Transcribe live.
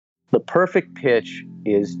The perfect pitch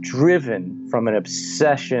is driven from an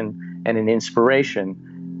obsession and an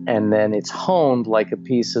inspiration, and then it's honed like a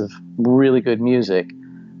piece of really good music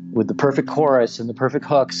with the perfect chorus and the perfect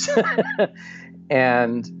hooks.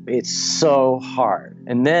 And it's so hard.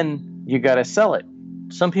 And then you got to sell it.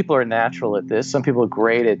 Some people are natural at this. Some people are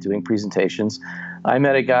great at doing presentations. I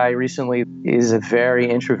met a guy recently, he's a very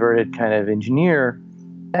introverted kind of engineer,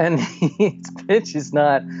 and his pitch is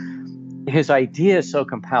not, his idea is so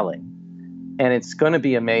compelling, and it's going to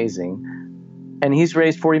be amazing. And he's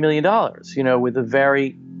raised $40 million, with a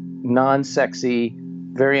very non-sexy,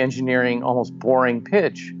 very engineering, almost boring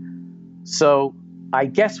pitch. So I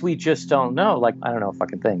guess we just don't know. Like, I don't know a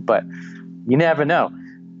fucking thing, but you never know.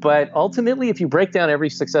 But ultimately, if you break down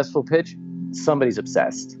every successful pitch, somebody's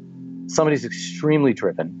obsessed. Somebody's extremely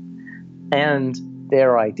driven. And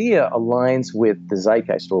their idea aligns with the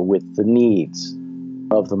zeitgeist or with the needs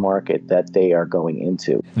of the market that they are going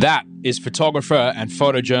into. That is photographer and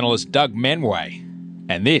photojournalist Doug Menway.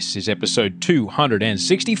 And this is episode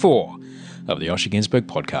 264 of the Osher Günsberg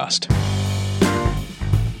podcast.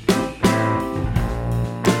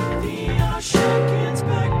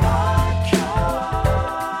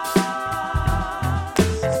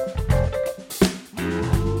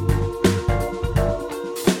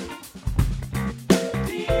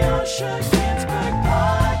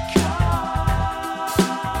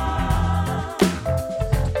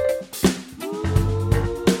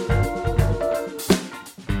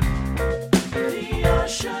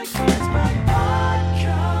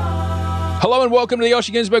 Hello and welcome to the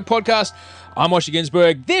Osher Günsberg podcast. I'm Osher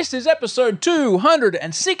Günsberg. This is episode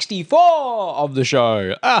 264 of the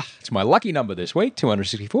show. It's my lucky number this week,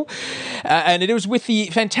 264. And it was with the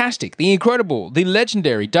fantastic, the incredible, the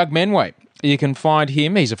legendary Doug Menway. You can find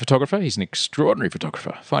him. He's a photographer. He's an extraordinary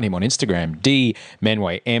photographer. Find him on Instagram,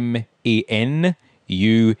 dmenway,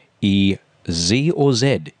 MENUEZ or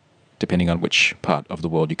Z, depending on which part of the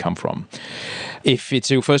world you come from. If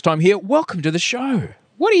it's your first time here, welcome to the show.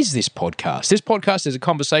 What is this podcast? This podcast is a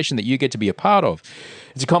conversation that you get to be a part of.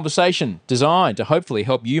 It's a conversation designed to hopefully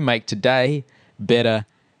help you make today better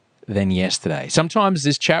than yesterday. Sometimes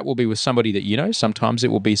this chat will be with somebody that you know. Sometimes it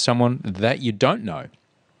will be someone that you don't know.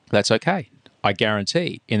 That's okay. I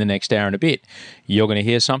guarantee in the next hour and a bit, you're going to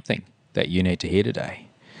hear something that you need to hear today.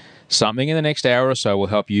 Something in the next hour or so will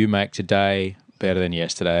help you make today better than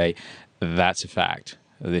yesterday. That's a fact.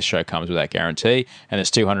 This show comes with that guarantee, and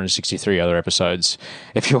there's 263 other episodes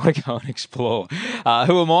if you want to go and explore.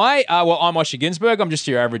 Who am I? Well, I'm Osher Günsberg. I'm just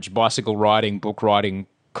your average bicycle riding, book writing,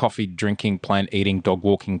 coffee drinking, plant eating, dog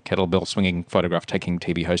walking, kettlebell swinging, photograph taking,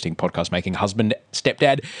 TV hosting, podcast making, husband,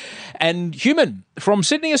 stepdad, and human from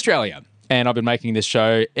Sydney, Australia. And I've been making this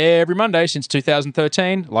show every Monday since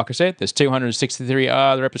 2013. Like I said, there's 263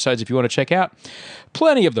 other episodes if you want to check out.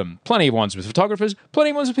 Plenty of them. Plenty of ones with photographers.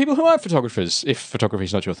 Plenty of ones with people who aren't photographers, if photography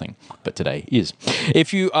is not your thing. But today is.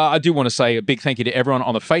 If you, I do want to say a big thank you to everyone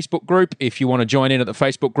on the Facebook group. If you want to join in at the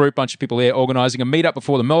Facebook group, bunch of people there organising a meetup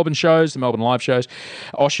before the Melbourne shows, the Melbourne live shows.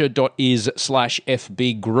 osher.is/FB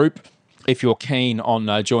group. If you're keen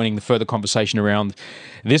on joining the further conversation around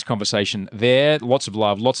this conversation there, lots of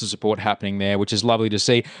love, lots of support happening there, which is lovely to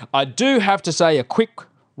see. I do have to say a quick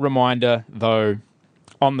reminder, though,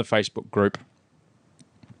 on the Facebook group.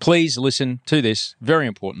 Please listen to this, very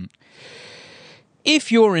important.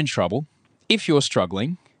 If you're in trouble, if you're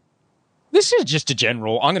struggling, this is just a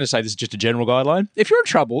general, I'm going to say this is just a general guideline. If you're in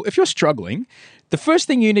trouble, if you're struggling, the first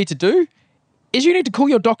thing you need to do is you need to call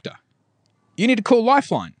your doctor. You need to call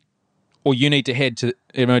Lifeline. Or you need to head to the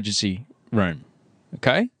emergency room,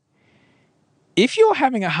 okay? If you're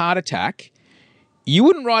having a heart attack, you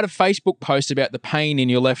wouldn't write a Facebook post about the pain in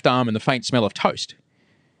your left arm and the faint smell of toast.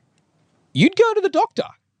 You'd go to the doctor.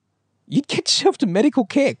 You'd get yourself to medical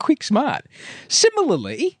care, quick, smart.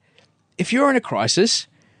 Similarly, if you're in a crisis,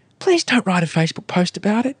 please don't write a Facebook post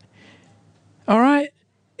about it, all right?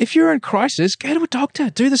 If you're in crisis, go to a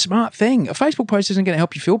doctor. Do the smart thing. A Facebook post isn't going to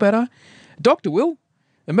help you feel better. A doctor will.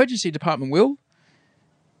 Emergency department will.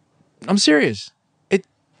 I'm serious. I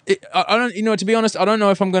don't, to be honest, I don't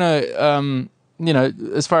know if I'm going to,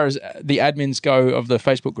 as far as the admins go of the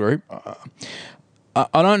Facebook group,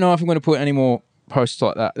 I don't know if I'm going to put any more posts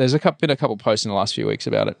like that. There's been a couple posts in the last few weeks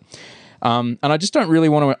about it. And I just don't really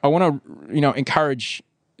want to, I want to, encourage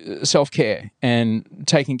self-care and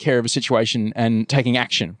taking care of a situation and taking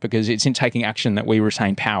action, because it's in taking action that we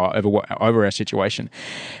retain power over our situation.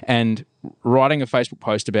 And writing a Facebook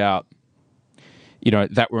post about,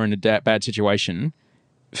 that we're in a bad situation,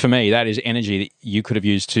 for me, that is energy that you could have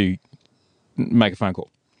used to make a phone call.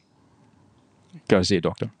 Go see a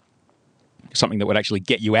doctor. Something that would actually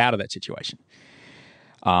get you out of that situation.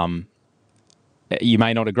 You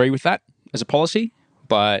may not agree with that as a policy,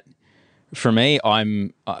 but for me,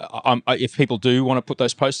 if people do want to put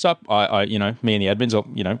those posts up, me and the admins,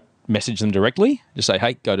 I'll, message them directly. Just say,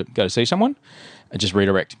 hey, go to see someone, and just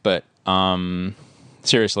redirect. But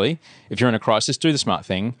seriously, if you're in a crisis, do the smart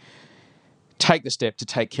thing. Take the step to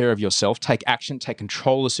take care of yourself. Take action. Take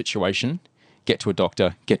control of the situation. Get to a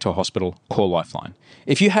doctor. Get to a hospital. Call Lifeline.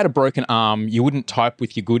 If you had a broken arm, you wouldn't type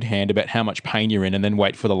with your good hand about how much pain you're in and then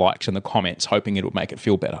wait for the likes and the comments, hoping it would make it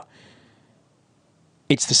feel better.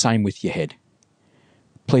 It's the same with your head.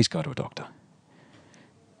 Please go to a doctor.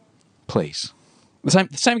 Please. The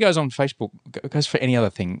same goes on Facebook. It goes for any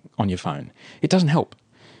other thing on your phone. It doesn't help.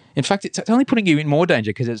 In fact, it's only putting you in more danger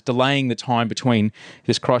because it's delaying the time between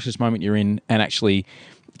this crisis moment you're in and actually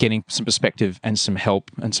getting some perspective and some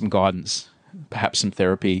help and some guidance, perhaps some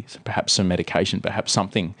therapy, perhaps some medication, perhaps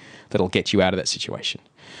something that'll get you out of that situation.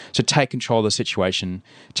 So take control of the situation.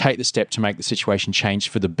 Take the step to make the situation change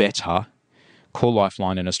for the better. Call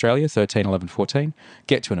Lifeline in Australia, 13 11 14.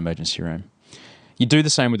 Get to an emergency room. You do the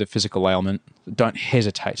same with a physical ailment. Don't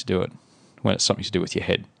hesitate to do it when it's something to do with your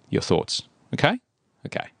head, your thoughts. Okay?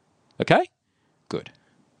 Okay? Good.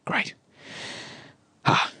 Great.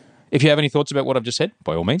 If you have any thoughts about what I've just said,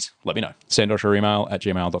 by all means, let me know. Send us your email at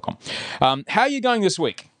gmail.com. How are you going this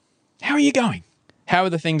week? How are you going? How are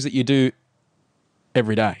the things that you do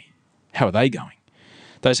every day? How are they going?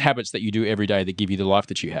 Those habits that you do every day that give you the life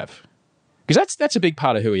that you have. Because that's a big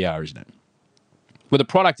part of who we are, isn't it? We're the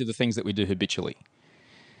product of the things that we do habitually.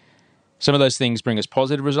 Some of those things bring us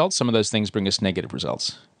positive results. Some of those things bring us negative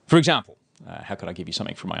results. For example, how could I give you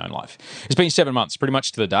something from my own life? It's been 7 months, pretty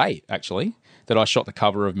much to the day, actually, that I shot the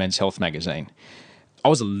cover of Men's Health magazine. I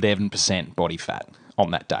was 11% body fat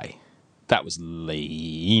on that day. That was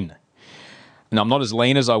lean. And I'm not as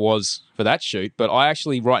lean as I was for that shoot, but I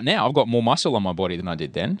actually, right now, I've got more muscle on my body than I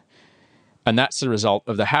did then. And that's the result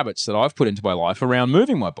of the habits that I've put into my life around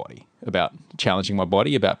moving my body, about challenging my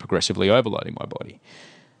body, about progressively overloading my body.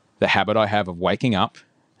 The habit I have of waking up,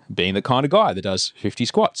 being the kind of guy that does 50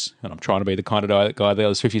 squats. And I'm trying to be the kind of guy that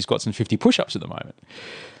does 50 squats and 50 push-ups at the moment.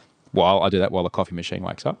 While I do that while the coffee machine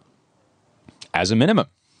wakes up. As a minimum.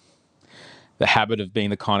 The habit of being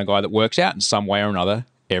the kind of guy that works out in some way or another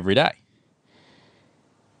every day.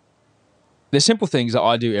 They're simple things that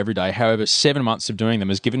I do every day. However, 7 months of doing them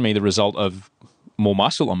has given me the result of more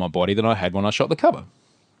muscle on my body than I had when I shot the cover.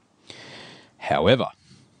 However,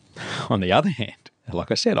 on the other hand,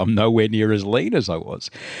 like I said, I'm nowhere near as lean as I was.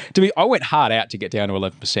 I went hard out to get down to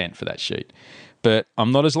 11% for that shoot, but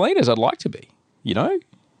I'm not as lean as I'd like to be,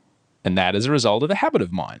 And that is a result of a habit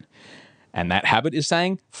of mine. And that habit is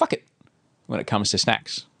saying, fuck it, when it comes to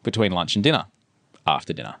snacks between lunch and dinner,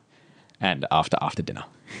 after dinner, and after dinner.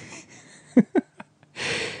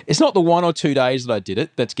 It's not the 1 or 2 days that I did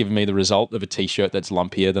it that's given me the result of a t-shirt that's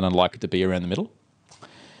lumpier than I'd like it to be around the middle.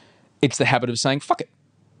 It's the habit of saying, fuck it,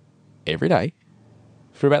 every day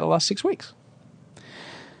for about the last 6 weeks.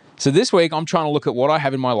 So this week, I'm trying to look at what I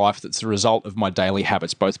have in my life that's the result of my daily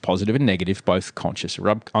habits, both positive and negative, both conscious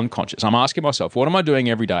or unconscious. I'm asking myself, what am I doing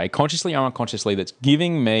every day, consciously or unconsciously, that's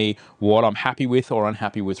giving me what I'm happy with or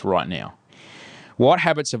unhappy with right now? What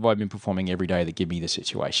habits have I been performing every day that give me the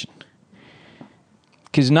situation?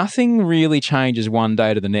 Because nothing really changes one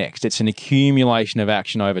day to the next. It's an accumulation of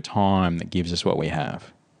action over time that gives us what we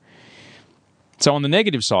have. So on the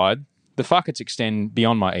negative side, the fuck it's extend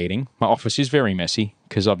beyond my eating. My office is very messy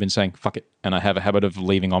because I've been saying fuck it, and I have a habit of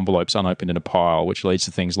leaving envelopes unopened in a pile, which leads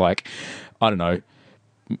to things like,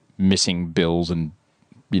 missing bills and,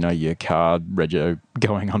 your card rego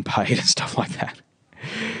going unpaid and stuff like that.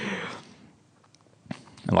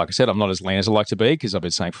 And like I said, I'm not as lean as I like to be because I've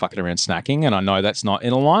been saying fuck it around snacking, and I know that's not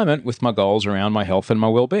in alignment with my goals around my health and my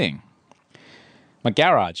well-being. My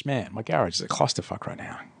garage is a clusterfuck right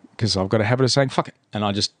now because I've got a habit of saying fuck it, and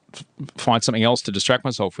I just find something else to distract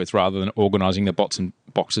myself with rather than organising the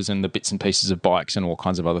boxes and the bits and pieces of bikes and all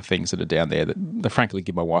kinds of other things that are down there that frankly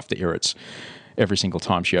give my wife the irrits every single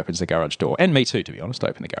time she opens the garage door. And me too, to be honest. I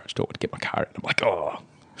open the garage door to get my car in. I'm like, oh,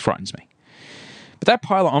 frightens me. But that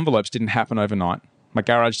pile of envelopes didn't happen overnight. My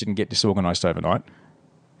garage didn't get disorganised overnight.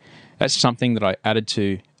 That's something that I added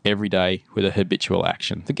to every day with a habitual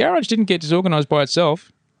action. The garage didn't get disorganised by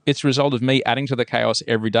itself. It's a result of me adding to the chaos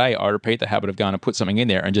every day. I repeat the habit of going to put something in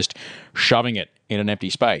there and just shoving it in an empty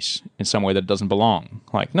space in somewhere that it doesn't belong.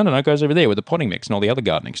 Like, no, it goes over there with the potting mix and all the other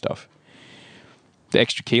gardening stuff. The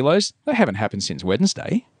extra kilos, they haven't happened since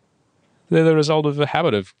Wednesday. They're the result of a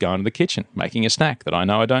habit of going to the kitchen, making a snack that I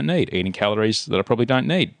know I don't need, eating calories that I probably don't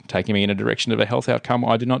need, taking me in a direction of a health outcome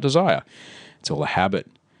I do not desire. It's all a habit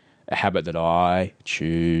that I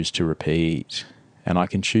choose to repeat. and I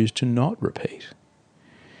can choose to not repeat.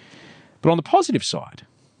 But on the positive side,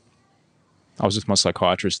 I was with my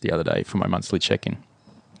psychiatrist the other day for my monthly check-in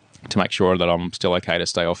to make sure that I'm still okay to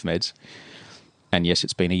stay off meds. And yes,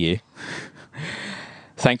 it's been a year.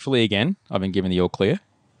 Thankfully, again, I've been given the all clear.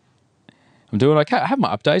 I'm doing okay. I have my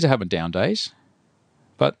up days, I have my down days.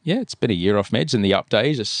 But yeah, it's been a year off meds and the up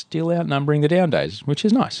days are still outnumbering the down days, which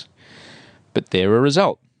is nice. But they're a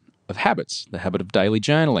result of habits, the habit of daily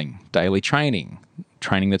journaling, daily training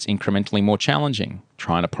that's incrementally more challenging,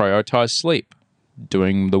 trying to prioritize sleep,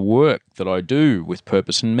 doing the work that I do with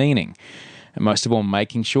purpose and meaning, and most of all,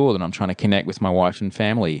 making sure that I'm trying to connect with my wife and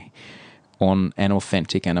family on an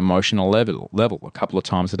authentic and emotional level a couple of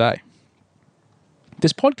times a day.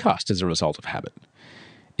 This podcast is a result of habit.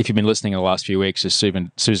 If you've been listening in the last few weeks, as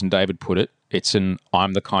Susan David put it, it's an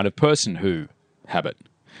I'm the kind of person who habit.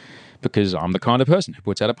 Because I'm the kind of person who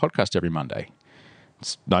puts out a podcast every Monday.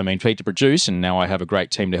 It's no mean feat to produce, and now I have a great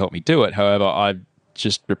team to help me do it. However, I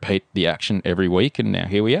just repeat the action every week, and now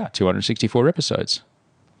here we are, 264 episodes.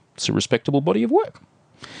 It's a respectable body of work.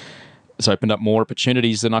 It's opened up more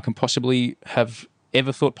opportunities than I can possibly have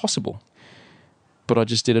ever thought possible. But I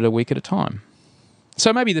just did it a week at a time.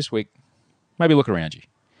 So maybe this week, maybe look around you.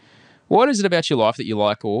 What is it about your life that you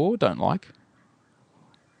like or don't like?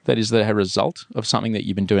 That is the result of something that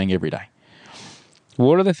you've been doing every day.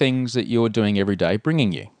 What are the things that you're doing every day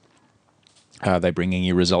bringing you? Are they bringing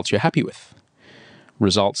you results you're happy with?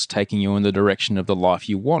 Results taking you in the direction of the life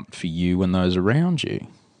you want for you and those around you?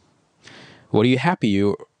 What are you happy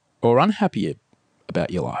or unhappy about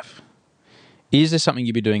your life? Is there something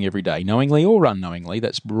you've been doing every day, knowingly or unknowingly,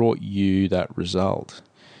 that's brought you that result?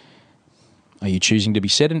 Are you choosing to be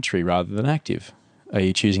sedentary rather than active? Are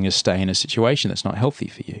you choosing to stay in a situation that's not healthy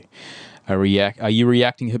for you? Are you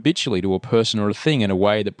reacting habitually to a person or a thing in a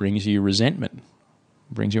way that brings you resentment,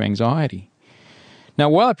 brings you anxiety? Now,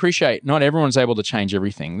 while I appreciate not everyone's able to change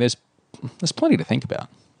everything, there's plenty to think about.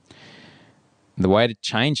 The way to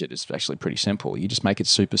change it is actually pretty simple. You just make it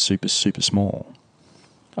super, super, super small.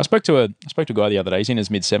 I spoke to a guy the other day. He's in his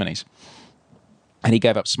mid-70s, and he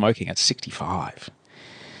gave up smoking at 65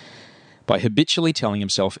 by habitually telling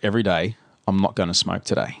himself every day, I'm not going to smoke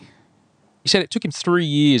today. He said it took him 3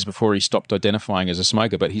 years before he stopped identifying as a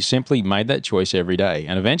smoker, but he simply made that choice every day,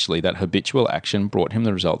 and eventually that habitual action brought him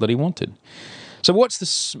the result that he wanted. So what's the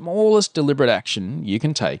smallest deliberate action you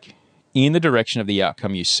can take in the direction of the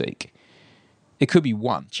outcome you seek? It could be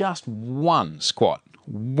just one squat,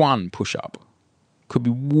 one push-up. Could be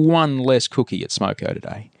one less cookie at Smoko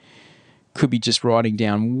today. Could be just writing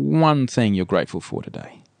down one thing you're grateful for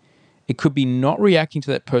today. It could be not reacting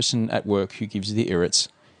to that person at work who gives you the irrits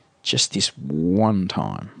just this one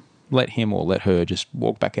time. Let him or let her just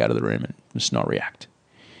walk back out of the room and just not react.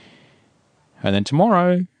 And then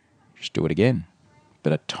tomorrow, just do it again,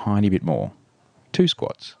 but a tiny bit more. 2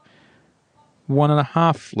 squats.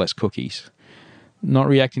 1.5 less cookies. Not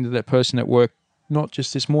reacting to that person at work, not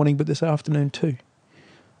just this morning, but this afternoon too.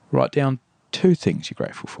 Write down 2 things you're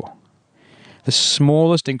grateful for. The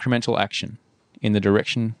smallest incremental action in the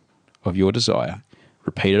direction of your desire,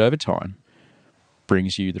 repeated over time,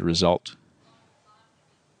 brings you the result.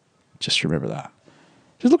 Just remember that.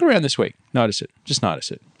 Just look around this week. Notice it. Just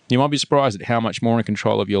notice it. You might be surprised at how much more in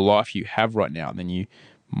control of your life you have right now than you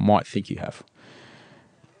might think you have.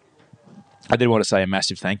 I did want to say a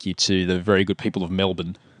massive thank you to the very good people of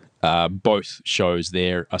Melbourne. Both shows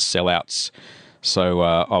there are sellouts. So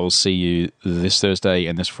I will see you this Thursday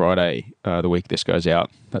and this Friday, the week this goes out.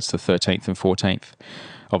 That's the 13th and 14th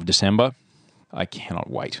of December. I cannot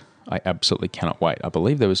wait. I absolutely cannot wait. I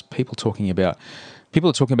believe there was people are talking about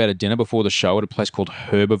a dinner before the show at a place called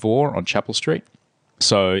Herbivore on Chapel Street.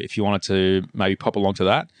 So if you wanted to maybe pop along to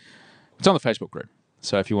that, it's on the Facebook group.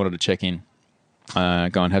 So if you wanted to check in, go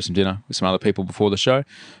and have some dinner with some other people before the show,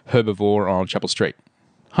 Herbivore on Chapel Street.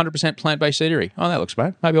 100% plant-based eatery. Oh, that looks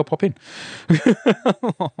great. Maybe I'll pop in.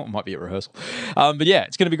 Might be a rehearsal. But yeah,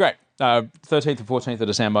 it's going to be great. 13th and 14th of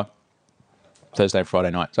December, Thursday and Friday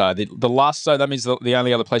night. So that means the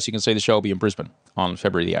only other place you can see the show will be in Brisbane on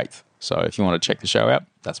February the 8th. So if you want to check the show out,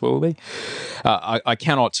 that's where we'll be. I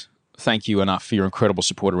cannot thank you enough for your incredible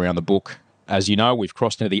support around the book. As you know, we've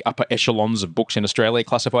crossed into the upper echelons of books in Australia,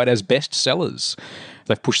 classified as bestsellers.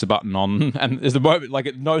 They've pushed the button on, and there's the moment,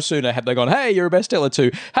 like, no sooner have they gone, hey, you're a bestseller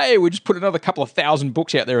to, hey, we just put another couple of thousand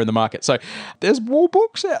books out there in the market. So there's more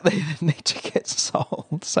books out there that need to get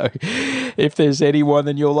sold. So if there's anyone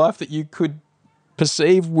in your life that you could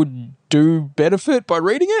perceive would do benefit by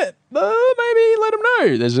reading it, maybe let them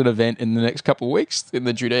know. There's an event in the next couple of weeks in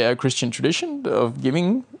the Judeo-Christian tradition of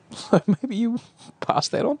giving So maybe you pass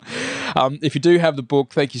that on. If you do have the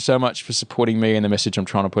book, thank you so much for supporting me and the message I'm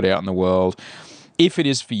trying to put out in the world. If it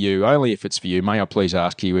is for you, only if it's for you, may I please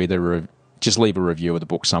ask you either just leave a review of the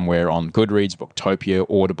book somewhere on Goodreads, Booktopia,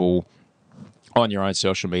 Audible, on your own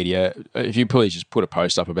social media. If you please just put a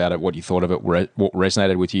post up about it, what you thought of it, what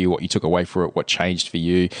resonated with you, what you took away from it, what changed for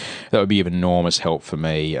you, that would be of enormous help for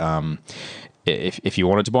me. If you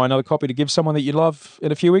wanted to buy another copy to give someone that you love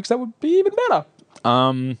in a few weeks, that would be even better.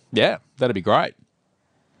 Yeah, that'd be great.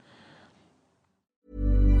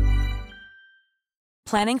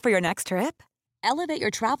 Planning for your next trip? Elevate your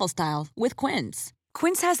travel style with Quince.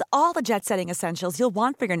 Quince has all the jet-setting essentials you'll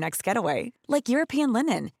want for your next getaway, like European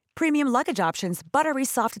linen, premium luggage options, buttery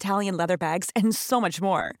soft Italian leather bags, and so much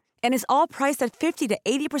more. And is all priced at 50 to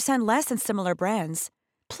 80% less than similar brands.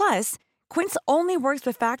 Plus, Quince only works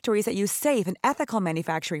with factories that use safe and ethical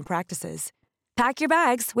manufacturing practices. Pack your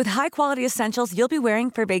bags with high-quality essentials you'll be wearing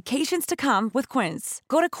for vacations to come with Quince.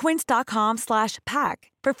 Go to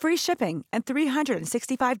quince.com/pack for free shipping and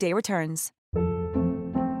 365-day returns.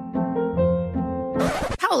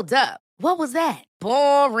 Hold up. What was that?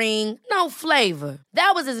 Boring. No flavor.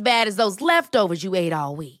 That was as bad as those leftovers you ate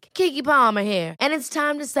all week. Keke Palmer here, and it's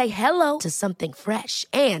time to say hello to something fresh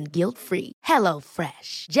and guilt-free. Hello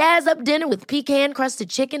Fresh. Jazz up dinner with pecan-crusted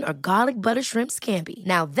chicken or garlic butter shrimp scampi.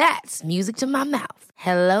 Now that's music to my mouth.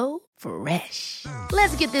 Hello Fresh.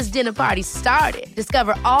 Let's get this dinner party started.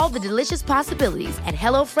 Discover all the delicious possibilities at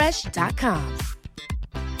hellofresh.com.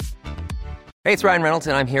 Hey, it's Ryan Reynolds,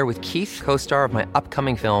 and I'm here with Keith, co-star of my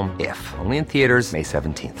upcoming film, If, only in theaters May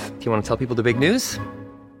 17th. Do you want to tell people the big news?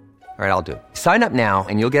 All right, I'll do it. Sign up now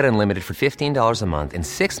and you'll get unlimited for $15 a month and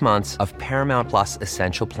 6 months of Paramount Plus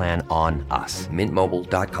Essential Plan on us.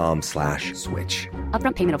 MintMobile.com/switch.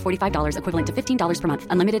 Upfront payment of $45 equivalent to $15 per month.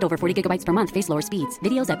 Unlimited over 40 gigabytes per month. Face lower speeds.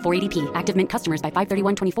 Videos at 480p. Active Mint customers by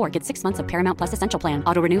 531.24 get 6 months of Paramount Plus Essential Plan.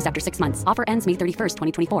 Auto renews after 6 months. Offer ends May 31st,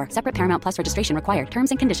 2024. Separate Paramount Plus registration required. Terms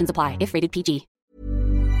and conditions apply if rated PG.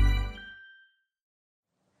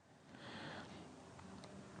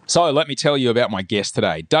 So let me tell you about my guest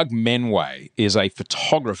today. Doug Menway is a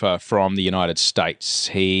photographer from the United States.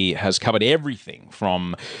 He has covered everything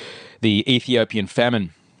from the Ethiopian famine,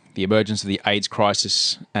 the emergence of the AIDS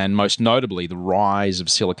crisis, and most notably the rise of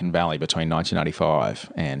Silicon Valley between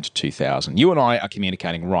 1995 and 2000. You and I are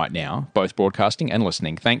communicating right now, both broadcasting and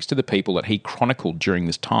listening, thanks to the people that he chronicled during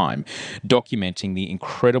this time, documenting the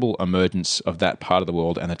incredible emergence of that part of the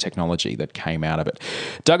world and the technology that came out of it.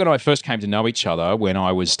 Doug and I first came to know each other when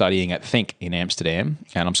I was studying at Think in Amsterdam,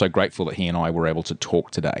 and I'm so grateful that he and I were able to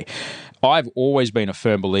talk today. I've always been a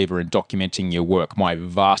firm believer in documenting your work. My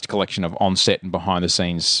vast collection of on-set and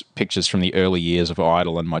behind-the-scenes pictures from the early years of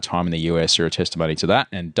Idol and my time in the US are a testimony to that,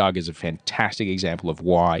 and Doug is a fantastic example of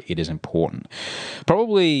why it is important.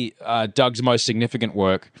 Probably Doug's most significant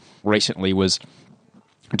work recently was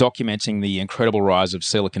documenting the incredible rise of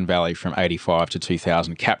Silicon Valley from 85 to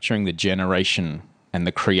 2000, capturing the generation and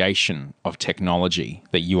the creation of technology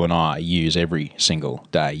that you and I use every single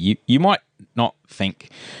day. You might not think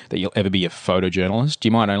that you'll ever be a photojournalist.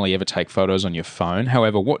 You might only ever take photos on your phone.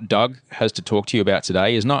 However, what Doug has to talk to you about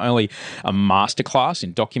today is not only a masterclass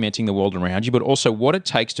in documenting the world around you, but also what it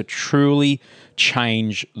takes to truly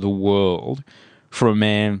change the world for a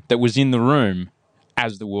man that was in the room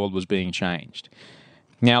as the world was being changed.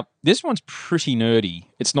 Now, this one's pretty nerdy.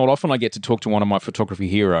 It's not often I get to talk to one of my photography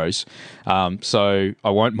heroes, so I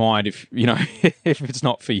won't mind if if it's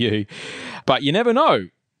not for you. But you never know.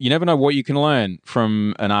 You never know what you can learn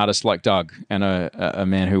from an artist like Doug and a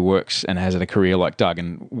man who works and has a career like Doug,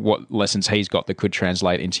 and what lessons he's got that could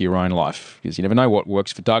translate into your own life. Because you never know what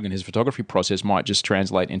works for Doug, and his photography process might just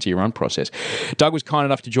translate into your own process. Doug was kind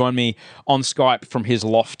enough to join me on Skype from his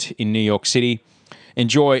loft in New York City.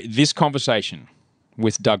 Enjoy this conversation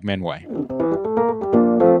with Doug Menway.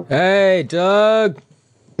 Hey, Doug.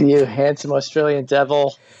 You handsome Australian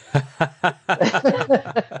devil.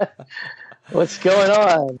 What's going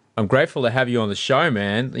on? I'm grateful to have you on the show,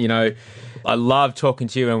 man. You know, I love talking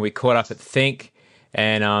to you, and we caught up at Think,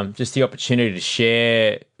 and just the opportunity to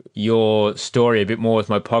share your story a bit more with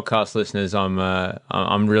my podcast listeners.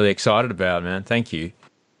 I'm really excited about, man. Thank you.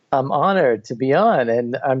 I'm honored to be on,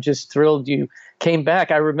 and I'm just thrilled you came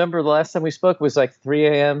back. I remember the last time we spoke was like 3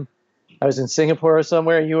 a.m. I was in Singapore or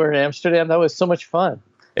somewhere. You were in Amsterdam. That was so much fun.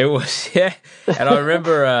 It was, yeah. And I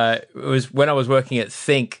remember it was when I was working at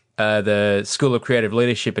Think, the School of Creative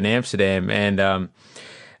Leadership in Amsterdam, and I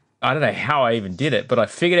don't know how I even did it, but I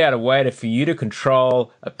figured out a way for you to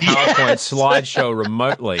control a PowerPoint slideshow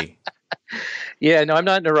remotely. Yeah, no, I'm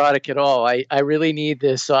not neurotic at all. I really need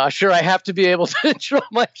this. Sure, I have to be able to control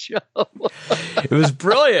my show. It was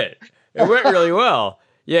brilliant. It went really well.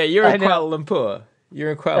 Yeah, you're in Kuala Lumpur.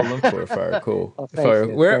 You're in Kuala Lumpur, if I recall.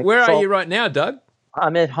 Where are you right now, Doug?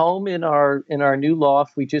 I'm at home in our new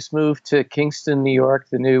loft. We just moved to Kingston, New York,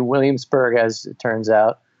 the new Williamsburg, as it turns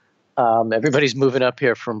out. Everybody's moving up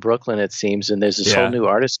here from Brooklyn, it seems, and there's this whole new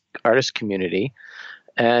artist community.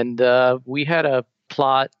 And we had a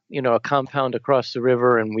plot, a compound across the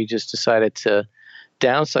river, and we just decided to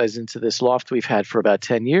downsize into this loft we've had for about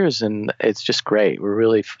 10 years, and it's just great. We're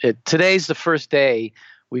really today's the first day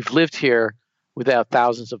we've lived here without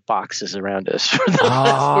thousands of boxes around us.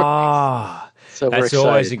 So that's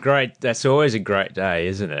always a great day,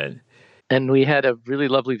 isn't it? And we had a really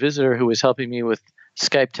lovely visitor who was helping me with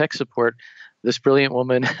Skype tech support. This brilliant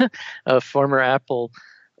woman, a former Apple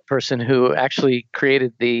person who actually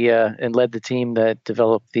created and led the team that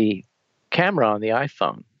developed the camera on the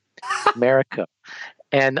iPhone, America.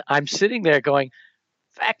 And I'm sitting there going,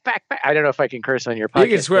 back. I don't know if I can curse on your podcast. You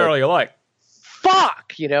can swear all you like.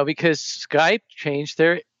 Fuck, because Skype changed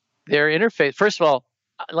their interface. First of all,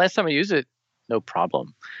 last time I used it, no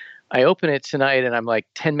problem. I open it tonight and I'm like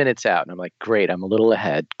 10 minutes out and I'm like, great, I'm a little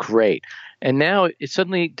ahead. Great. And now it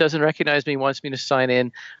suddenly doesn't recognize me, wants me to sign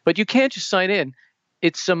in, but you can't just sign in.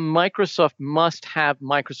 It's a Microsoft must-have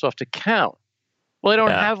Microsoft account. Well, I don't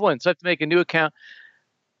have one, so I have to make a new account.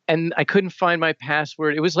 And I couldn't find my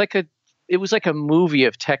password. It was like a movie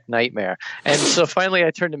of tech nightmare. And so finally I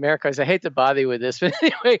turned to America. I said, I hate to bother you with this. But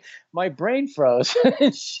anyway, my brain froze.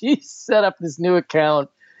 And she set up this new account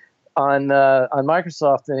on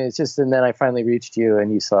Microsoft. And then I finally reached you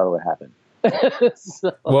and you saw what happened.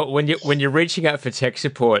 So. Well, when you're reaching out for tech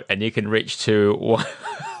support and you can reach to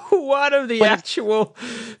one of the actual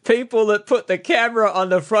people that put the camera on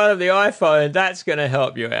the front of the iPhone, that's going to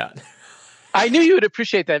help you out. I knew you would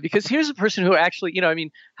appreciate that because here's a person who actually,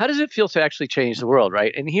 how does it feel to actually change the world,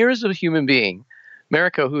 right? And here's a human being,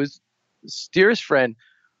 Mariko, who's dearest friend.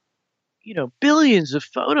 Billions of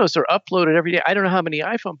photos are uploaded every day. I don't know how many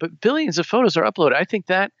iPhone, but billions of photos are uploaded. I think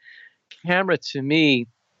that camera, to me,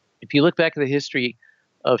 if you look back at the history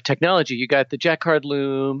of technology, you got the Jacquard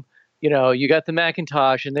loom, you got the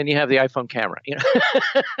Macintosh, and then you have the iPhone camera,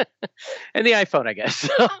 and the iPhone, I guess.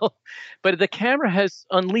 But the camera has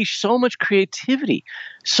unleashed so much creativity.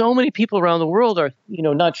 So many people around the world are,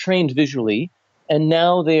 not trained visually, and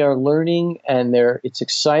now they are learning, and it's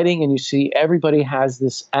exciting, and you see everybody has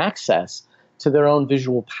this access to their own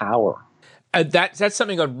visual power. That's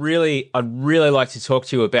something I'd really like to talk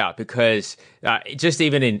to you about because just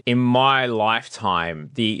even in my lifetime,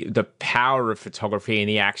 the power of photography and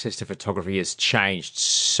the access to photography has changed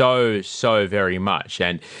so very much,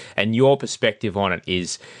 and your perspective on it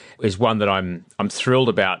is one that I'm thrilled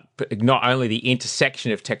about. Not only the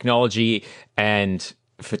intersection of technology and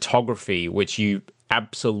photography, which you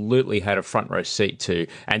absolutely had a front row seat to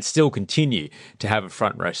and still continue to have a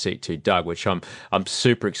front row seat to, Doug, which I'm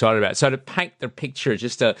super excited about. So to paint the picture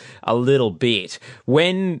just a little bit,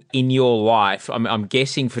 when in your life, I'm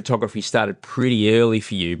guessing photography started pretty early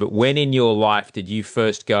for you, but when in your life did you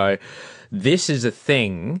first go, this is a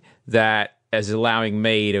thing that is allowing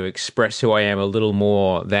me to express who I am a little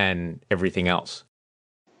more than everything else?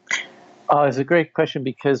 Oh, it's a great question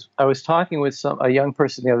because I was talking with a young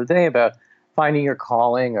person the other day about finding your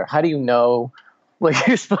calling, or how do you know what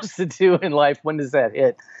you're supposed to do in life? When does that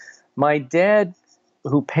hit? My dad,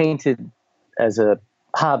 who painted as a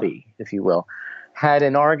hobby, if you will, had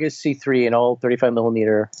an Argus C3, an old 35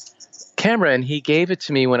 millimeter camera, and he gave it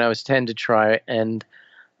to me when I was 10 to try. And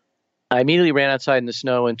I immediately ran outside in the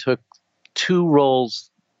snow and took 2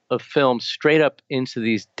 rolls of film straight up into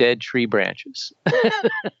these dead tree branches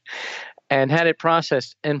and had it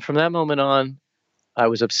processed. And from that moment on, I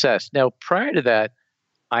was obsessed. Now, prior to that,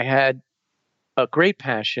 I had a great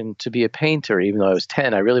passion to be a painter. Even though I was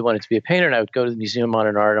 10, I really wanted to be a painter, and I would go to the Museum of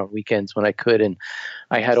Modern Art on weekends when I could. And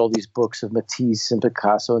I had all these books of Matisse and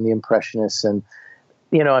Picasso and the Impressionists. And,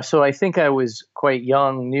 so I think I was quite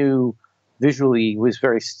young, knew visually, was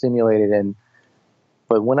very stimulated.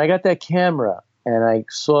 But when I got that camera and I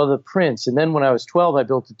saw the prints, and then when I was 12, I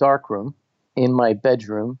built a darkroom in my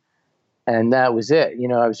bedroom. And that was it.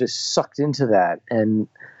 I was just sucked into that. And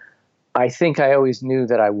I think I always knew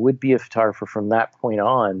that I would be a photographer from that point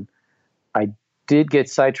on. I did get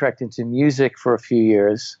sidetracked into music for a few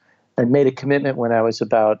years and made a commitment when I was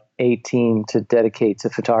about 18 to dedicate to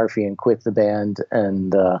photography and quit the band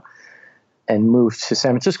and moved to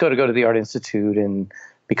San Francisco to go to the Art Institute and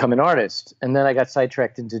become an artist. And then I got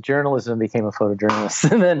sidetracked into journalism, became a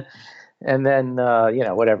photojournalist. And then And then,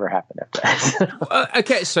 whatever happened after that.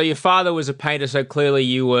 Okay, so your father was a painter, so clearly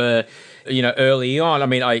you were, early on. I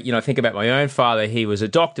mean, I think about my own father. He was a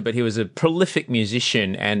doctor, but he was a prolific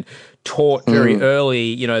musician and taught very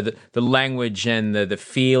early, the language and the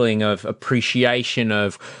feeling of appreciation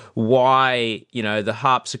of why, the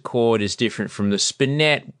harpsichord is different from the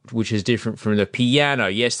spinet, which is different from the piano.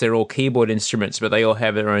 Yes, they're all keyboard instruments, but they all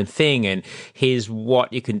have their own thing. And here's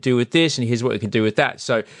what you can do with this, and here's what you can do with that.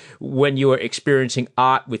 So when you were experiencing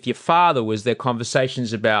art with your father, was there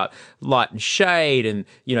conversations about light and shade, and,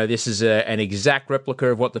 this is an exact replica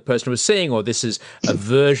of what the person was seeing, or this is a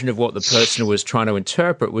version of what the person was trying to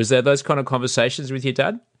interpret? Was there those kind of conversations with your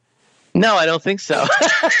dad? No, I don't think so.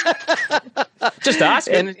 Just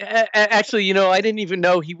asking. And actually, I didn't even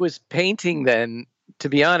know he was painting then, to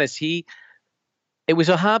be honest. It was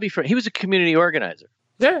a hobby he was a community organizer.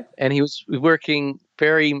 Yeah. And he was working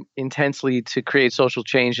very intensely to create social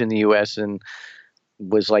change in the U.S. and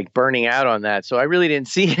was like burning out on that. So I really didn't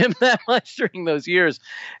see him that much during those years.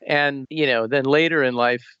 And, then later in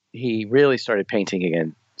life, he really started painting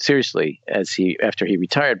again, seriously, after he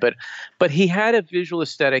retired. But he had a visual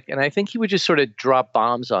aesthetic, and I think he would just sort of drop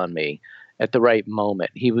bombs on me at the right moment.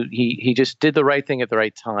 He just did the right thing at the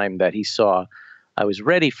right time that he saw I was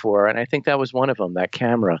ready for, and I think that was one of them, that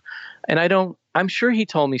camera. And I'm sure he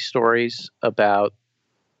told me stories about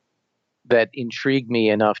that intrigued me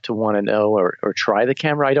enough to want to know or try the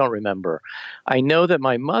camera. I don't remember. I know that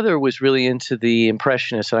my mother was really into the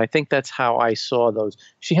Impressionists, and I think that's how I saw those.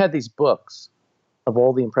 She had these books of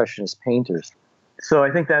all the Impressionist painters. So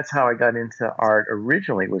I think that's how I got into art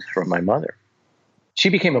originally, was from my mother. She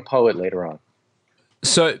became a poet later on.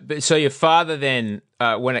 So your father then,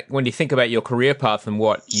 when you think about your career path and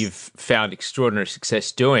what you've found extraordinary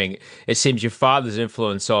success doing, it seems your father's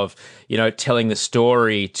influence of, telling the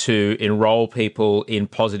story to enroll people in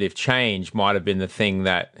positive change might have been the thing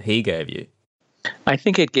that he gave you. I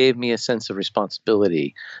think it gave me a sense of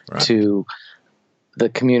responsibility to the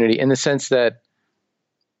community, in the sense that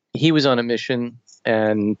he was on a mission,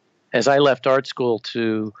 and as I left art school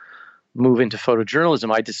to move into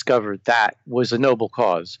photojournalism, I discovered that was a noble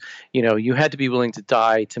cause. You had to be willing to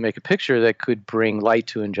die to make a picture that could bring light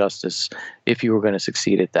to injustice if you were going to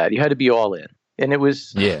succeed at that. You had to be all in. And it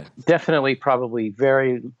was definitely probably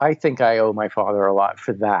I think I owe my father a lot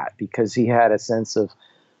for that, because he had a sense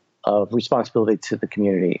of responsibility to the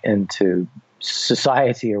community and to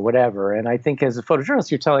society or whatever. And I think as a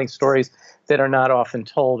photojournalist, you're telling stories that are not often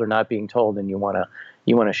told or not being told, and you want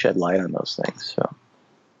to shed light on those things. So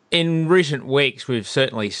in recent weeks, we've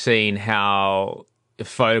certainly seen how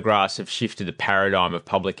photographs have shifted the paradigm of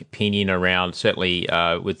public opinion around, certainly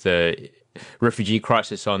with the refugee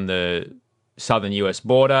crisis on the southern US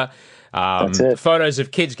border. Photos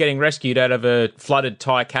of kids getting rescued out of a flooded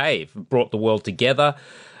Thai cave brought the world together.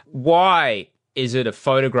 Why is it a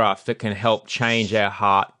photograph that can help change our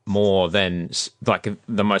heart more than like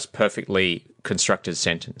the most perfectly constructed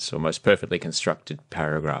sentence or most perfectly constructed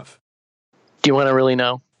paragraph? Do you want to really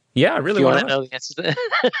know? Yeah, I really want to know the answer to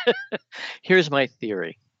that. Here's my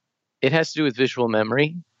theory. It has to do with visual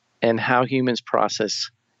memory and how humans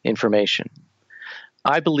process information.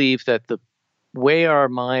 I believe that the way our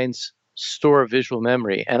minds store visual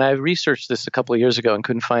memory, and I researched this a couple of years ago and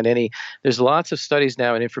couldn't find any. There's lots of studies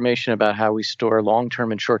now and information about how we store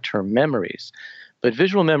long-term and short-term memories. But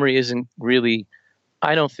visual memory isn't really,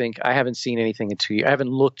 I haven't seen anything in 2 years. I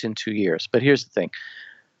haven't looked in 2 years. But here's the thing.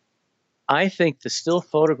 I think the still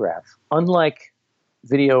photograph, unlike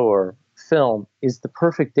video or film, is the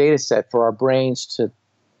perfect data set for our brains to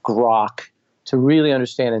grok, to really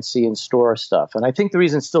understand and see and store stuff. And I think the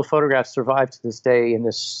reason still photographs survive to this day in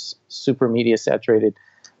this super media saturated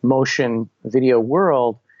motion video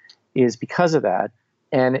world is because of that.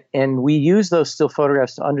 And we use those still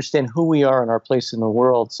photographs to understand who we are and our place in the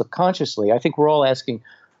world subconsciously. I think we're all asking,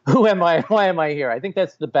 who am I? Why am I here? I think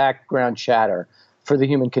that's the background chatter for the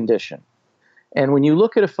human condition. And when you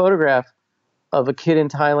look at a photograph of a kid in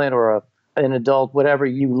Thailand or an adult, whatever,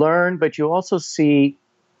 you learn, but you also see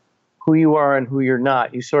who you are and who you're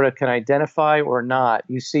not. You sort of can identify or not.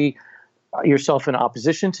 You see yourself in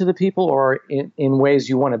opposition to the people, or in ways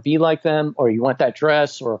you want to be like them, or you want that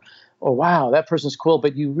dress, or wow, that person's cool.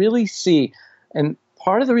 But you really see, and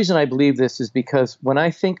part of the reason I believe this is because when I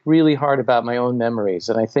think really hard about my own memories,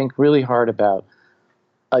 and I think really hard about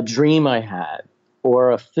a dream I had,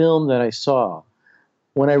 or a film that I saw,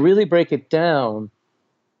 when I really break it down,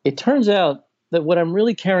 it turns out that what I'm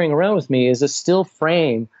really carrying around with me is a still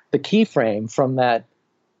frame, the key frame from that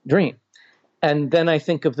dream. And then I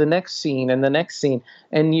think of the next scene and the next scene.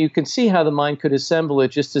 And you can see how the mind could assemble it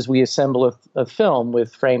just as we assemble a film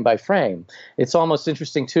with frame by frame. It's almost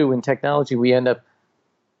interesting, too, in technology, we end up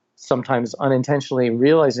sometimes unintentionally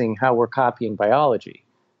realizing how we're copying biology.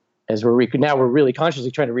 As now we're really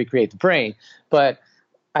consciously trying to recreate the brain. But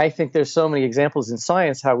I think there's so many examples in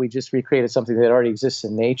science how we just recreated something that already exists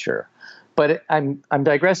in nature. But I'm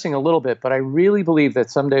digressing a little bit, but I really believe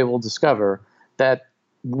that someday we'll discover that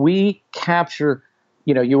we capture,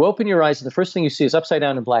 you open your eyes and the first thing you see is upside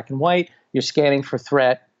down in black and white. You're scanning for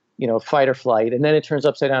threat, fight or flight. And then it turns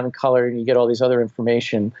upside down in color and you get all these other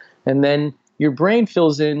information. And then your brain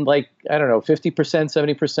fills in 50%,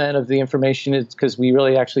 70% of the information is because we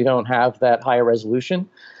really actually don't have that higher resolution.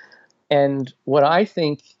 And what I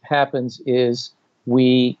think happens is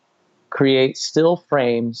we create still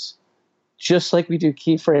frames just like we do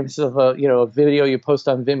keyframes of a video you post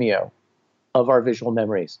on Vimeo of our visual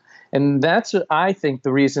memories. And that's, I think,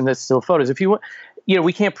 the reason that still photos. If you want,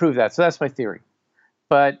 we can't prove that. So that's my theory.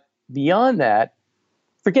 But beyond that,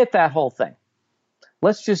 forget that whole thing.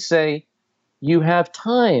 Let's just say you have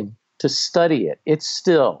time to study it.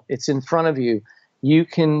 It's in front of you. You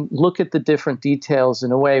can look at the different details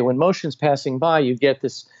in a way. When motion's passing by, you get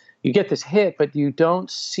this hit, but you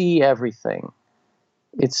don't see everything.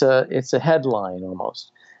 It's a headline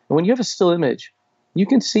almost. And when you have a still image, you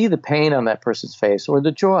can see the pain on that person's face or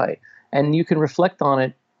the joy, and you can reflect on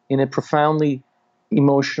it in a profoundly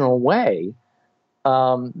emotional way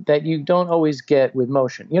that you don't always get with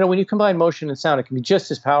motion. When you combine motion and sound, it can be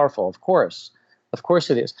just as powerful, of course. Of course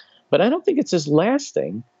it is. But I don't think it's as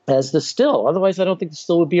lasting as the still. Otherwise, I don't think the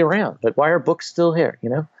still would be around. But why are books still here,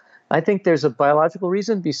 I think there's a biological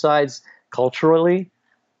reason besides culturally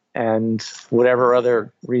and whatever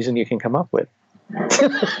other reason you can come up with.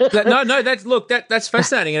 That's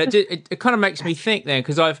fascinating, and it kind of makes me think then,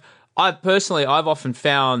 because I've often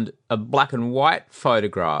found a black and white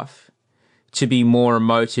photograph to be more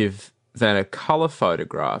emotive than a color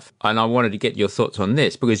photograph, and I wanted to get your thoughts on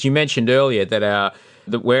this because you mentioned earlier that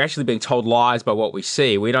we're actually being told lies by what we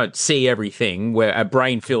see. We don't see everything, where our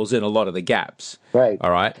brain fills in a lot of the gaps. Right.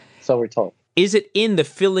 All right. So we're told. Is it in the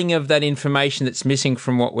filling of that information that's missing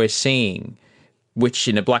from what we're seeing, which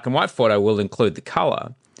in a black and white photo will include the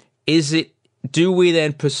color? Do we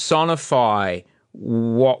then personify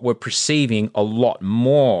what we're perceiving a lot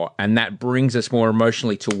more, and that brings us more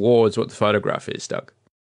emotionally towards what the photograph is, Doug?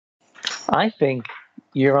 I think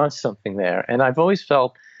you're on something there. And I've always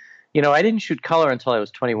felt, I didn't shoot color until I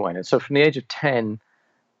was 21. And so from the age of 10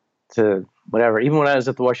 to whatever, even when I was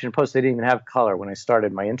at the Washington Post, they didn't even have color when I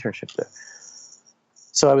started my internship there.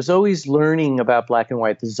 So I was always learning about black and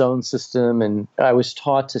white, the zone system, and I was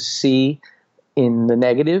taught to see in the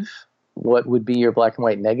negative what would be your black and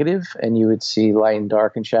white negative, and you would see light and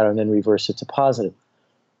dark and shadow and then reverse it to positive.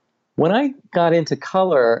 When I got into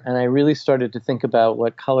color and I really started to think about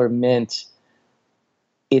what color meant,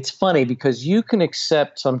 it's funny because you can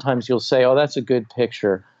accept, sometimes you'll say, oh, that's a good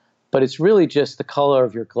picture, but it's really just the color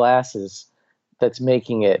of your glasses that's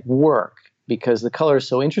making it work, because the color is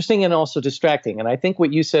so interesting and also distracting. And I think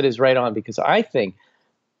what you said is right on, because I think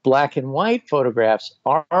black and white photographs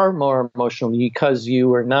are more emotional because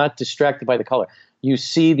you are not distracted by the color. You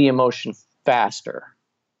see the emotion faster.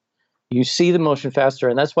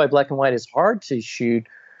 And that's why black and white is hard to shoot,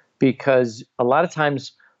 because a lot of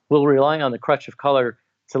times we'll rely on the crutch of color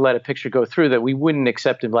to let a picture go through that we wouldn't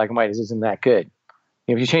accept in black and white. It isn't that good.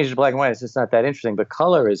 If you change it to black and white, it's just not that interesting. But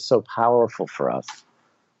color is so powerful for us,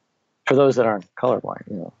 for those that aren't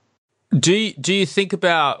colorblind, Do you think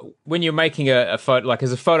about when you're making a photo, like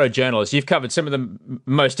as a photojournalist, you've covered some of the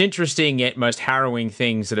most interesting yet most harrowing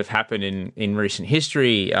things that have happened in recent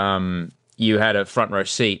history. You had a front row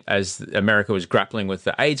seat as America was grappling with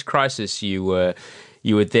the AIDS crisis. You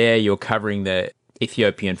were there. You're covering the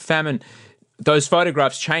Ethiopian famine. Those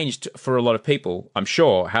photographs changed for a lot of people, I'm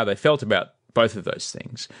sure, how they felt about both of those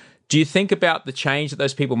things. Do you think about the change that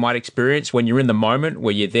those people might experience when you're in the moment,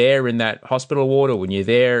 where you're there in that hospital ward, or when you're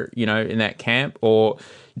there, in that camp? Or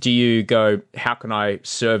do you go, how can I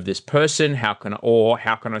serve this person? How can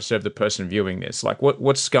I serve the person viewing this? Like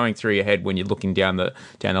what's going through your head when you're looking down the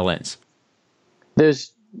lens?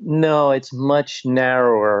 It's much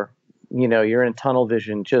narrower. You're in tunnel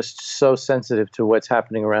vision, just so sensitive to what's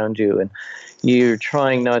happening around you. And you're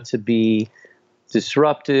trying not to be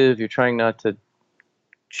disruptive. You're trying not to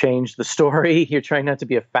change the story. You're trying not to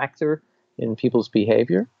be a factor in people's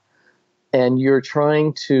behavior. And you're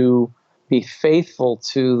trying to be faithful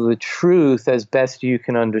to the truth as best you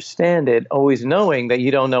can understand it, always knowing that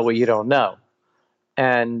you don't know what you don't know.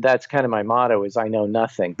 And that's kind of my motto is I know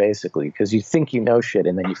nothing, basically, because you think you know shit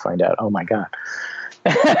and then you find out, oh my God.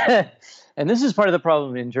 And this is part of the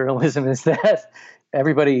problem in journalism is that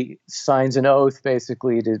everybody signs an oath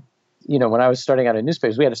basically to, when I was starting out in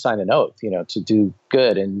newspapers, we had to sign an oath, to do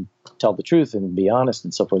good and tell the truth and be honest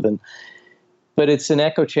and so forth. But it's an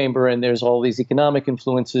echo chamber, and there's all these economic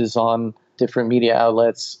influences on different media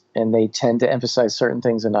outlets, and they tend to emphasize certain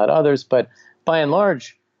things and not others. But by and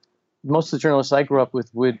large, most of the journalists I grew up with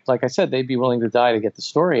would, like I said, they'd be willing to die to get the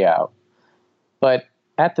story out. But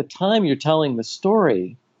at the time you're telling the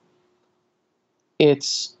story,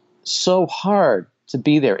 it's so hard to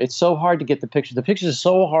be there. It's so hard to get the picture. The pictures are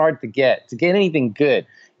so hard to get anything good.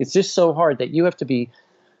 It's just so hard that you have to be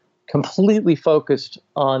completely focused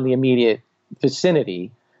on the immediate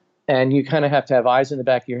vicinity, and you kind of have to have eyes in the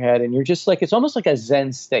back of your head, and you're just like, it's almost like a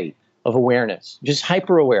Zen state of awareness, just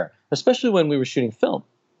hyper aware, especially when we were shooting film,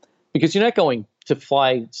 because you're not going to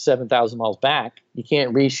fly 7,000 miles back. You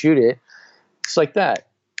can't reshoot it. It's like that.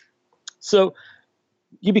 So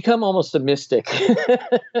you become almost a mystic,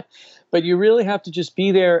 but you really have to just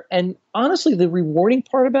be there. And honestly, the rewarding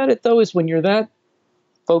part about it, though, is when you're that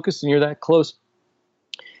focused and you're that close,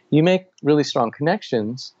 you make really strong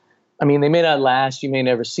connections. I mean, they may not last. You may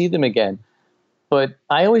never see them again. But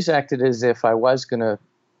I always acted as if I was going to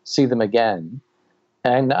see them again.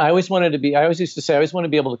 And I always used to say, I always want to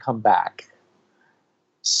be able to come back.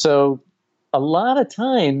 So a lot of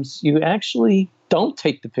times you actually don't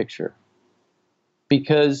take the picture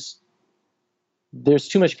because there's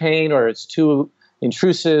too much pain or it's too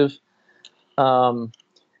intrusive.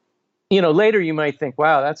 Later you might think,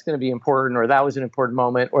 wow, that's going to be important, or that was an important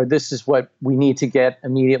moment, or this is what we need to get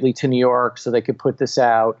immediately to New York so they could put this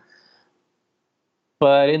out.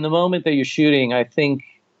 But in the moment that you're shooting, I think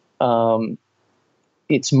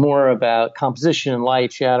it's more about composition and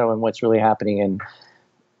light, shadow, and what's really happening,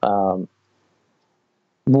 and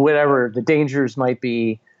whatever the dangers might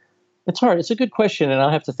be. It's hard. It's a good question, and I'll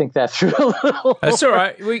have to think that through a little. That's all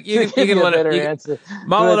right. You can let it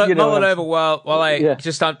mull it over while I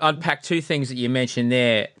just unpack two things that you mentioned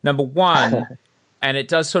there. Number one, and it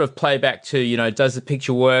does sort of play back to, does the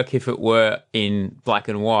picture work if it were in black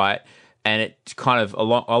and white? And it kind of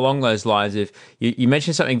along those lines of, you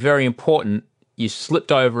mentioned something very important. You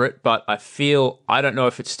slipped over it, but I don't know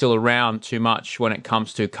if it's still around too much when it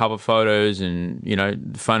comes to cover photos and,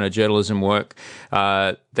 photojournalism work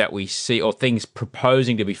that we see, or things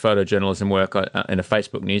proposing to be photojournalism work in a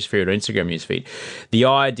Facebook newsfeed or Instagram newsfeed. The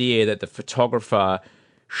idea that the photographer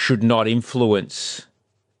should not influence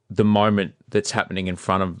the moment that's happening in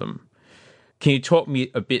front of them. Can you talk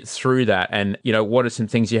me a bit through that? And, what are some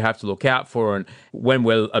things you have to look out for? And when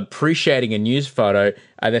we're appreciating a news photo,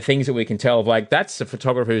 are there things that we can tell of, like, that's a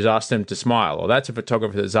photographer who's asked them to smile, or that's a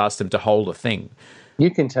photographer that's asked them to hold a thing?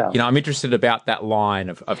 You can tell. I'm interested about that line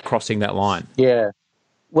of crossing that line. Yeah.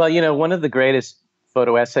 Well, one of the greatest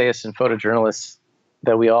photo essayists and photojournalists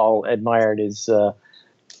that we all admired is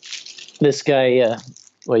this guy.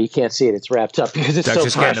 Well, you can't see it. It's wrapped up because it's so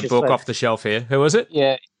just getting a book off the shelf here. Who was it?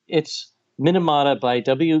 Yeah, it's Minamata by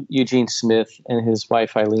W. Eugene Smith and his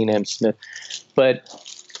wife, Eileen M. Smith. But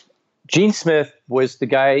Gene Smith was the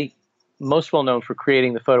guy most well known for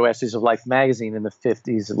creating the photo essays of Life magazine in the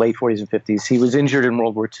 50s, late 40s and 50s. He was injured in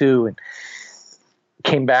World War II and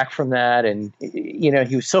came back from that. And,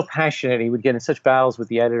 he was so passionate. He would get in such battles with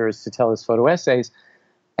the editors to tell his photo essays.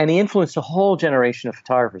 And he influenced a whole generation of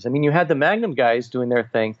photographers. I mean, you had the Magnum guys doing their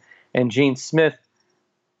thing, and Gene Smith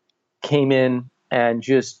came in and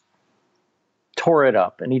just tore it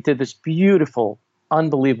up. And he did this beautiful,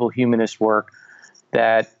 unbelievable humanist work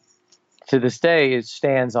that to this day it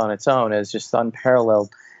stands on its own as just unparalleled,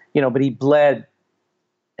 but he bled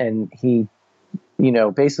and he,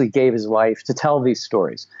 basically gave his life to tell these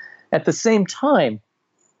stories. At the same time,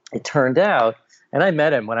 it turned out, and I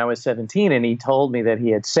met him when I was 17, and he told me that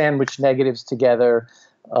he had sandwiched negatives together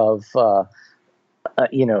of, a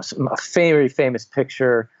very famous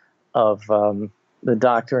picture of the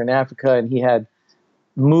doctor in Africa, and he had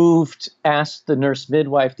asked the nurse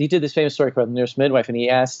midwife. He did this famous story called The Nurse Midwife, and he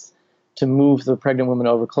asked to move the pregnant woman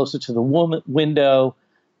over closer to the window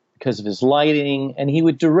because of his lighting, and he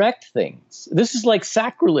would direct things. This is like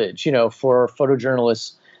sacrilege, for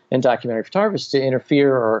photojournalists and documentary photographers to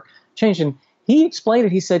interfere or change. And he explained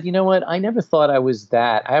it. He said, you know what? I never thought I was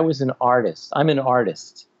that. I was an artist. I'm an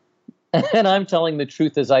artist. And I'm telling the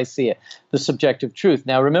truth as I see it, the subjective truth.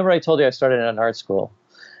 Now, remember I told you I started at an art school.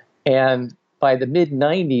 And by the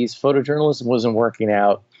mid-90s, photojournalism wasn't working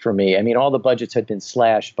out for me. I mean, all the budgets had been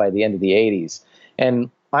slashed by the end of the 80s.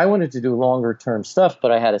 And I wanted to do longer-term stuff,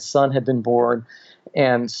 but I had a son had been born,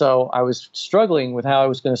 And so I was struggling with how I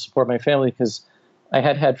was going to support my family because I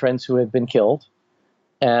had had friends who had been killed,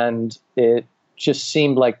 and it just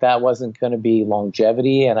seemed like that wasn't going to be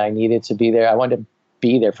longevity, and I needed to be there. I wanted to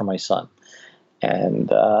be there for my son.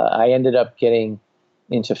 And I ended up getting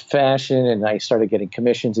into fashion, and I started getting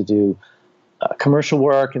commissioned to do commercial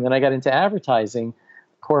work. And then I got into advertising,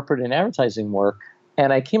 corporate and advertising work.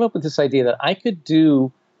 And I came up with this idea that I could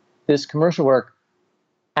do this commercial work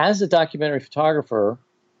as a documentary photographer,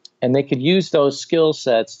 and they could use those skill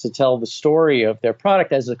sets to tell the story of their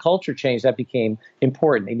product. As the culture changed, that became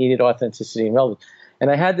important. They needed authenticity and relevance. And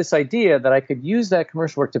I had this idea that I could use that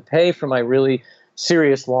commercial work to pay for my really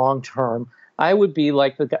serious long-term. I would be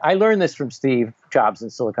like the guy. I learned this from Steve Jobs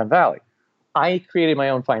in Silicon Valley. I created my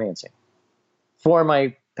own financing for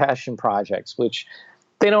my passion projects, which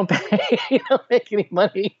they don't pay, don't make any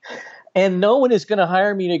money. And no one is going to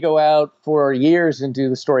hire me to go out for years and do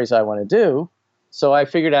the stories I want to do. So I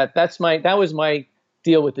figured out that was my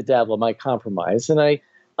deal with the devil, my compromise. And I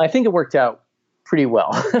think it worked out pretty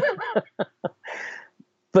well.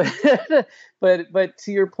 But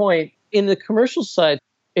to your point, in the commercial side,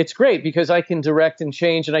 it's great because I can direct and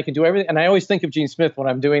change and I can do everything. And I always think of Gene Smith when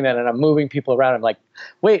I'm doing that and I'm moving people around. I'm like,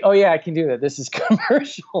 wait, oh yeah, I can do that. This is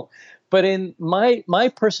commercial. But in my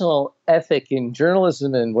personal ethic in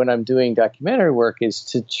journalism and when I'm doing documentary work is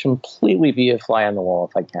to completely be a fly on the wall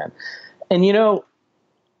if I can. And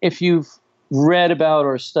if you've read about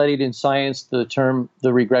or studied in science the term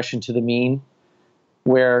the regression to the mean,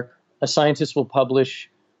 where a scientist will publish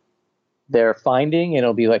their finding and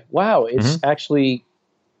it'll be like, wow, it's actually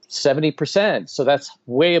 70%. So that's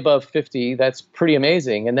way above 50. That's pretty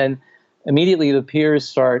amazing. And then immediately the peers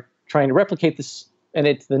start trying to replicate this. And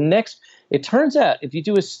it turns out if you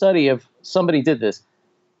do a study of somebody did this,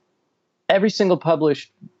 every single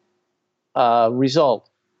published result,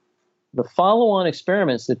 the follow-on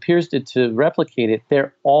experiments that peers did to replicate it,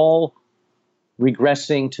 they're all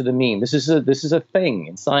regressing to the mean. This is a thing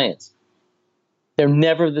in science. They're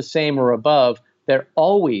never the same or above. They're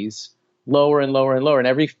always lower and lower and lower. And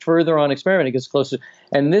every further on experiment, it gets closer.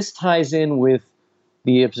 And this ties in with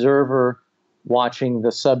the observer watching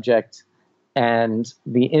the subject and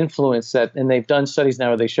the influence that, and they've done studies now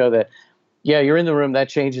where they show that, yeah, you're in the room, that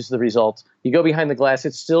changes the results. You go behind the glass,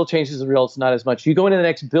 it still changes the results, not as much. You go into the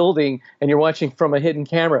next building and you're watching from a hidden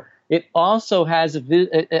camera. It also has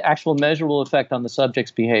an actual measurable effect on the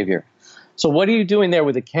subject's behavior. So what are you doing there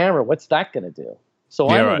with a camera? What's that going to do? So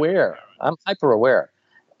yeah, I'm aware. I'm hyper aware.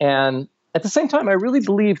 And at the same time, I really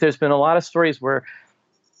believe there's been a lot of stories where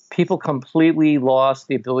people completely lost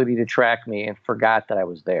the ability to track me and forgot that I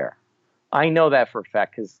was there. I know that for a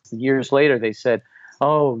fact because years later they said,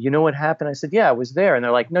 oh, you know what happened? I said, yeah, I was there. And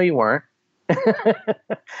they're like, no, you weren't.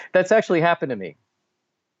 That's actually happened to me.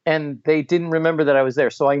 And they didn't remember that I was there.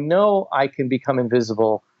 So I know I can become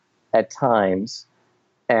invisible at times.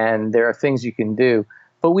 And there are things you can do.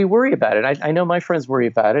 But we worry about it. I know my friends worry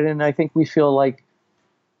about it. And I think we feel like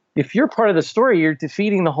if you're part of the story, you're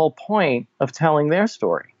defeating the whole point of telling their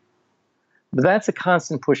story. But that's a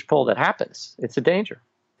constant push-pull that happens. It's a danger.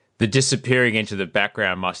 The disappearing into the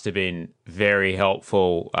background must have been very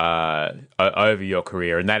helpful over your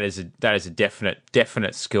career, and that is a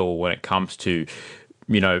definite skill when it comes to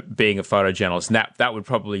being a photojournalist. And that would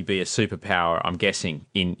probably be a superpower, I'm guessing,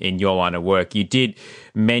 in your line of work. You did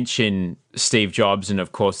mention Steve Jobs, and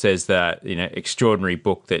of course, there's that extraordinary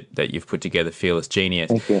book that you've put together, Fearless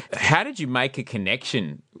Genius. Thank you. How did you make a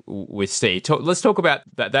connection with Steve? Let's talk about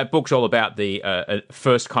that. That book's all about the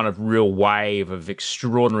first kind of real wave of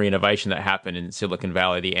extraordinary innovation that happened in Silicon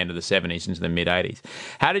Valley at the end of the 70s into the mid-80s.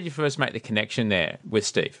 How did you first make the connection there with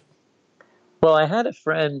Steve? Well, I had a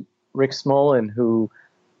friend, Rick Smolin, who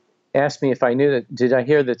asked me if I knew did I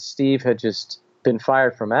hear that Steve had just been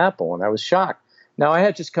fired from Apple? And I was shocked. Now, I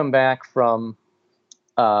had just come back from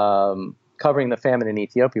covering the famine in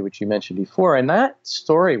Ethiopia, which you mentioned before. And that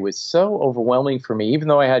story was so overwhelming for me, even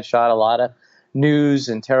though I had shot a lot of news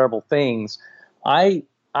and terrible things. I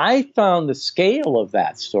found the scale of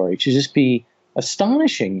that story to just be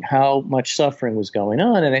astonishing, how much suffering was going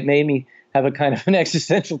on. And it made me have a kind of an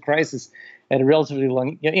existential crisis at a relatively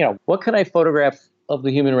long, what can I photograph of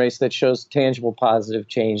the human race that shows tangible, positive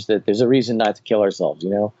change, that there's a reason not to kill ourselves,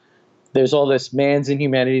 There's all this man's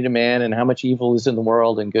inhumanity to man and how much evil is in the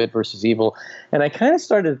world and good versus evil. And I kind of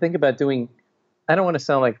started to think about doing, I don't want to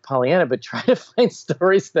sound like Pollyanna, but try to find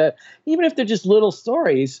stories that, even if they're just little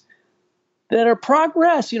stories, that are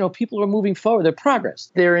progress. People are moving forward. They're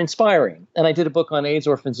progress. They're inspiring. And I did a book on AIDS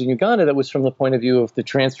orphans in Uganda that was from the point of view of the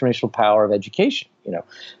transformational power of education.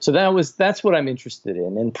 So that's what I'm interested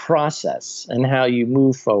in process and how you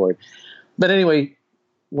move forward. But anyway,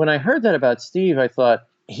 when I heard that about Steve, I thought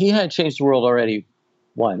he had changed the world already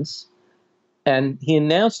once. And he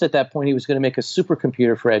announced at that point he was going to make a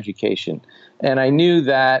supercomputer for education. And I knew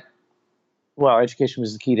that, well, education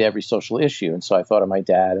was the key to every social issue. And so I thought of my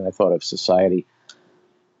dad and I thought of society.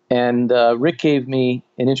 And Rick gave me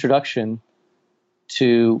an introduction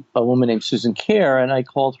to a woman named Susan Kerr, and I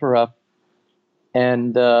called her up.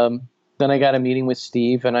 And then I got a meeting with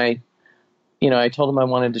Steve, and I told him I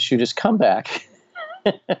wanted to shoot his comeback.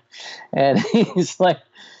 And he's like,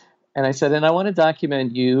 and I said, and I want to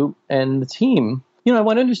document you and the team. I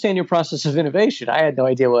want to understand your process of innovation. I had no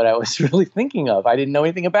idea what I was really thinking of. I didn't know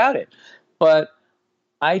anything about it. But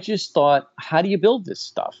I just thought, how do you build this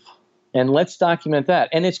stuff? And let's document that.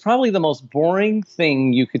 And it's probably the most boring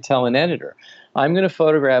thing you could tell an editor. I'm going to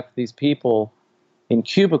photograph these people in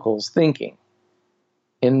cubicles thinking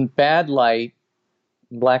in bad light,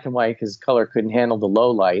 black and white, because color couldn't handle the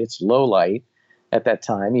low light. It's low light at that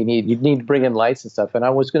time. You'd need to bring in lights and stuff. And I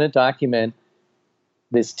was going to document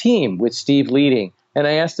this team with Steve leading. And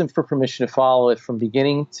I asked him for permission to follow it from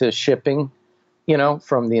beginning to shipping,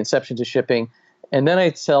 from the inception to shipping. And then I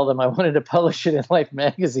tell them I wanted to publish it in Life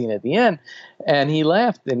magazine at the end. And he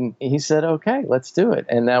laughed and he said, okay, let's do it.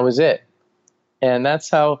 And that was it. And that's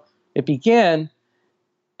how it began.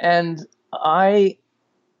 And I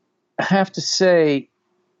have to say,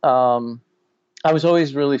 I was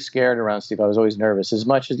always really scared around Steve. I was always nervous, as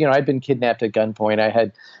much as, I'd been kidnapped at gunpoint. I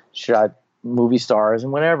had shot movie stars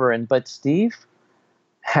and whatever. But Steve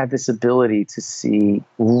had this ability to see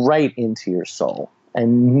right into your soul.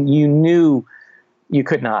 And you knew you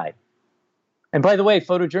couldn't hide. And by the way,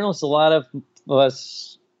 photojournalists, a lot of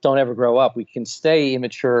us don't ever grow up. We can stay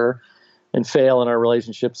immature and fail in our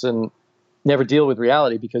relationships and never deal with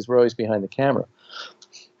reality because we're always behind the camera.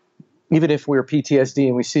 Even if we're PTSD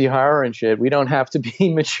and we see horror and shit, we don't have to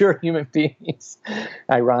be mature human beings,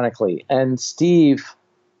 ironically. And Steve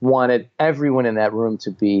wanted everyone in that room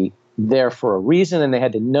to be there for a reason, and they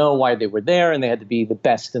had to know why they were there, and they had to be the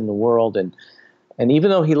best in the world. And even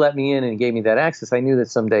though he let me in and gave me that access, I knew that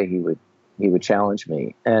someday he would challenge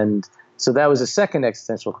me. And so that was a second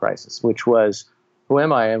existential crisis, which was, who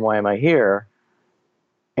am I and why am I here?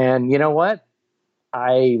 And you know what?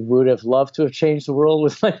 I would have loved to have changed the world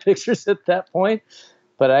with my pictures at that point,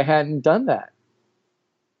 but I hadn't done that.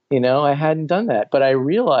 I hadn't done that. But I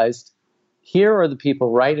realized here are the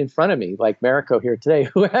people right in front of me, like Mariko here today,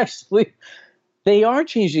 who actually, they are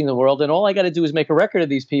changing the world. And all I got to do is make a record of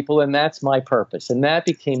these people. And that's my purpose. And that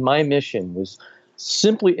became my mission, was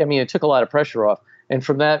simply, it took a lot of pressure off. And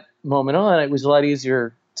from that moment on, it was a lot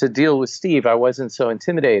easier to deal with Steve. I wasn't so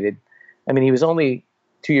intimidated. He was only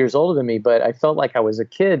 2 years older than me, but I felt like I was a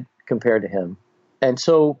kid compared to him. And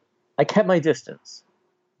so I kept my distance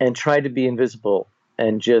and tried to be invisible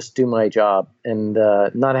and just do my job and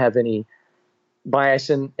not have any bias.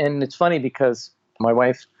 And it's funny because my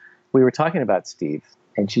wife, we were talking about Steve,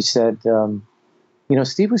 and she said,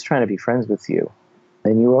 Steve was trying to be friends with you,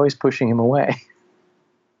 and you were always pushing him away.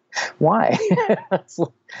 Why? I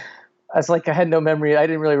was like, I had no memory. I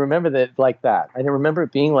didn't really remember that like that. I didn't remember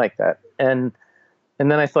it being like that. And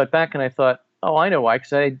then I thought back and I thought, oh, I know why,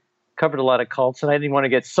 because I covered a lot of cults and I didn't want to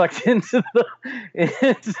get sucked into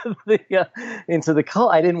the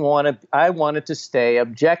cult. I wanted to stay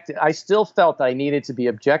objective. I still felt I needed to be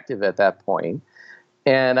objective at that point.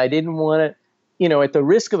 And I didn't want to, at the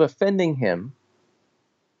risk of offending him,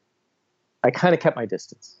 I kind of kept my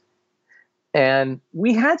distance. And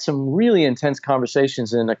we had some really intense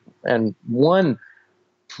conversations and one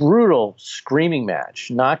brutal screaming match,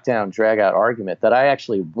 knockdown, drag-out argument that I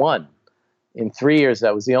actually won in 3 years.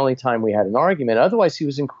 That was the only time we had an argument. Otherwise, he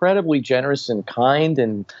was incredibly generous and kind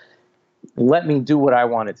and let me do what I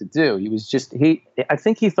wanted to do. He was just, I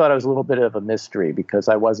think he thought I was a little bit of a mystery because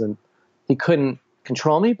he couldn't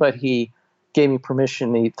control me, but he gave me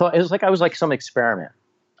permission. He thought, it was like I was like some experiment,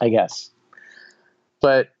 I guess.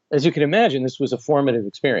 But as you can imagine, this was a formative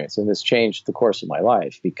experience, and this changed the course of my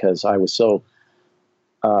life because I was so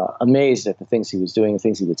amazed at the things he was doing, the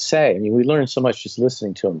things he would say. We learned so much just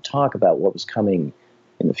listening to him talk about what was coming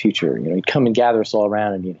in the future. He'd come and gather us all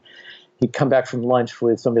around, and he'd come back from lunch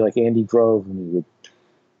with somebody like Andy Grove, and he would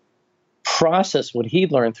process what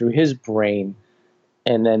he'd learned through his brain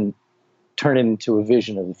and then turn it into a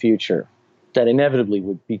vision of the future that inevitably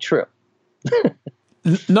would be true.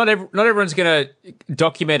 Not everyone's going to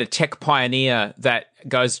document a tech pioneer that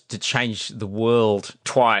goes to change the world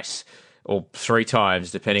twice or three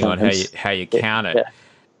times, depending on how you count it. Yeah.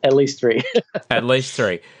 At least three. At least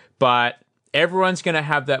three. But everyone's going to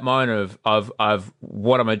have that moment of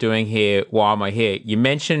what am I doing here? Why am I here? You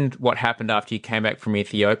mentioned what happened after you came back from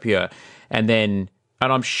Ethiopia, And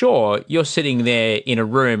I'm sure you're sitting there in a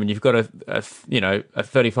room and you've got a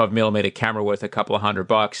 35 millimeter camera worth a couple of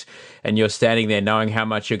 $100, and you're standing there knowing how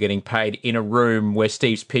much you're getting paid in a room where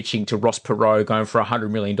Steve's pitching to Ross Perot going for $100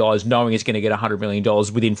 million, knowing he's going to get $100 million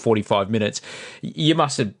within 45 minutes. You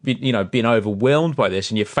must have been overwhelmed by this,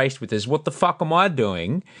 and you're faced with this. What the fuck am I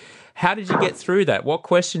doing? How did you get through that? What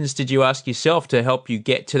questions did you ask yourself to help you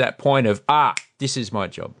get to that point of, this is my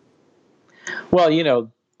job? Well,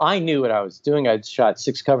 I knew what I was doing. I'd shot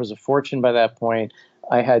 6 covers of Fortune by that point.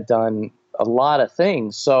 I had done a lot of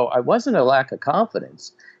things. So I wasn't a lack of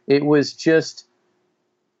confidence. It was just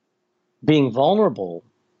being vulnerable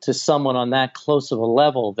to someone on that close of a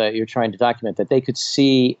level that you're trying to document, that they could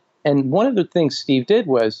see. And one of the things Steve did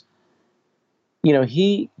was,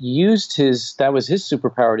 he used that was his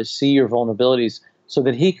superpower, to see your vulnerabilities so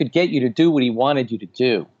that he could get you to do what he wanted you to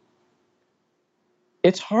do.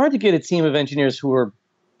 It's hard to get a team of engineers who are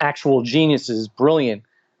actual geniuses, brilliant,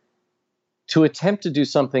 to attempt to do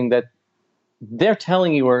something that they're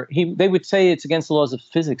telling you, they would say it's against the laws of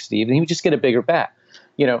physics, Steve, and he would just get a bigger bat.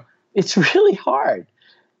 It's really hard.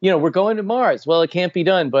 We're going to Mars. Well, it can't be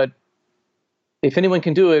done, but if anyone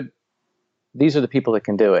can do it, these are the people that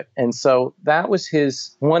can do it. And so that was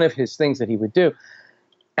one of his things that he would do.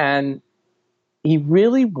 And he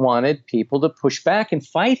really wanted people to push back and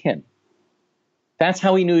fight him. That's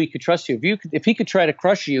how he knew he could trust you. If he could try to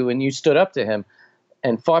crush you and you stood up to him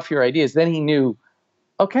and fought for your ideas, then he knew,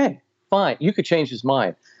 okay, fine, you could change his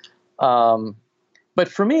mind. But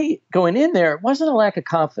for me, going in there, it wasn't a lack of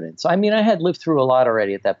confidence. I mean, I had lived through a lot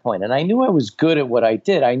already at that point, and I knew I was good at what I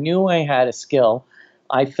did. I knew I had a skill.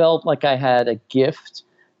 I felt like I had a gift,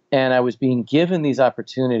 and I was being given these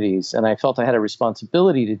opportunities, and I felt I had a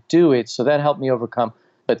responsibility to do it, so that helped me overcome.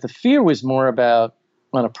 But the fear was more about,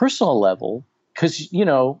 on a personal level, because,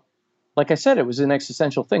 like I said, it was an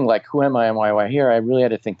existential thing. Like, who am I and why am I here? I really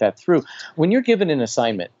had to think that through. When you're given an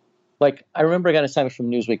assignment, like I remember I got an assignment from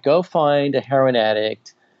Newsweek, go find a heroin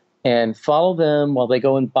addict and follow them while they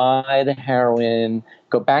go and buy the heroin,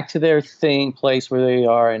 go back to their place where they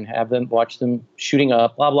are and watch them shooting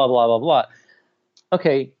up, blah, blah, blah, blah, blah.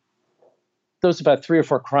 Okay, those are about 3 or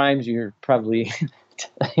 4 crimes you're probably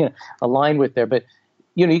aligned with there. But,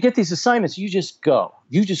 you get these assignments, you just go.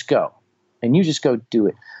 And you just go do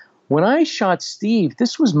it. When I shot Steve,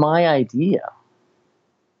 this was my idea.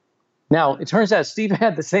 Now, it turns out Steve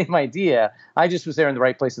had the same idea. I just was there in the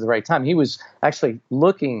right place at the right time. He was actually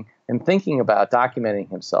looking and thinking about documenting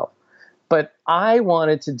himself. But I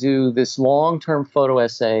wanted to do this long-term photo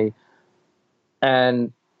essay,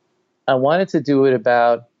 and I wanted to do it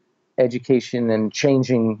about education and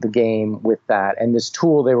changing the game with that, and this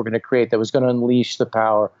tool they were going to create that was going to unleash the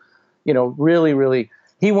power. Really, really.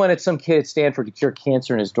 He wanted some kid at Stanford to cure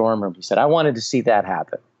cancer in his dorm room. He said, I wanted to see that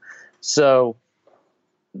happen. So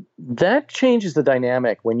that changes the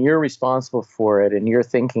dynamic when you're responsible for it and you're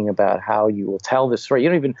thinking about how you will tell this story.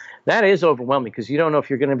 That is overwhelming because you don't know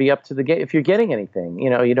if you're going to be up to if you're getting anything,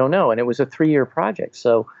 you don't know. And it was a 3-year project.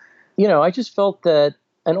 So, I just felt that,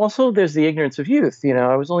 and also there's the ignorance of youth.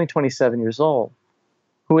 I was only 27 years old.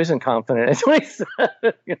 Who isn't confident at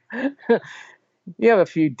 27? You have a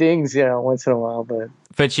few dings, once in a while,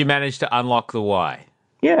 But you managed to unlock the why.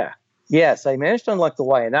 Yeah. Yes, I managed to unlock the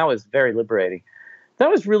why, and that was very liberating. That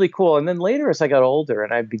was really cool. And then later, as I got older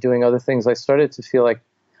and I'd be doing other things, I started to feel like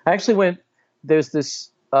I actually there's this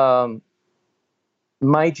Mai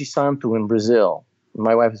de Santo in Brazil.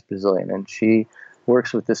 My wife is Brazilian, and she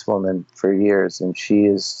works with this woman for years, and she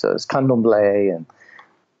is candomblé and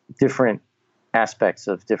different aspects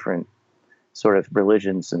of different sort of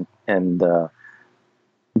religions and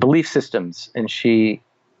belief systems. And she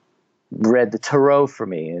read the tarot for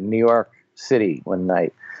me in New York City one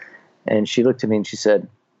night. And she looked at me and she said,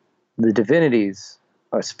 the divinities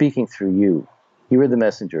are speaking through you. You are the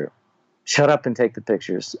messenger. Shut up and take the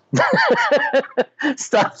pictures.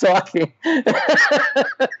 Stop talking.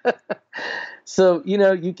 So,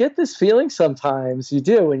 you get this feeling sometimes, you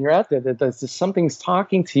do, when you're out there, that something's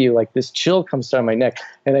talking to you, like this chill comes down my neck.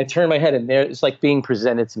 And I turn my head and there it's like being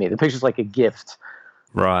presented to me. The picture's like a gift.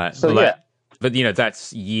 Right. So, yeah. But,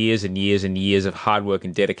 that's years and years and years of hard work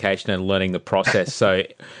and dedication and learning the process. So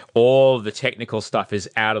all the technical stuff is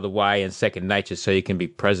out of the way and second nature, so you can be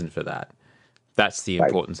present for that. That's the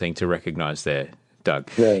important thing to recognize there,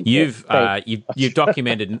 Doug. Right. You've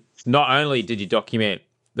documented, not only did you document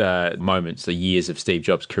the moments, the years of Steve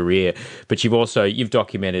Jobs' career, but you've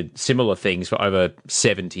documented similar things for over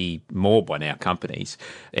 70 more by now companies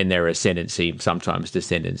in their ascendancy, sometimes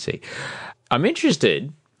descendancy. I'm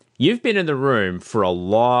interested, you've been in the room for a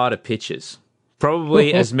lot of pitches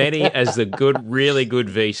Probably as many as the really good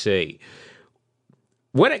VC.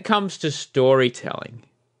 When it comes to storytelling,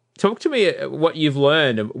 talk to me what you've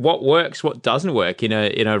learned, what works, what doesn't work in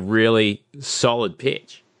a really solid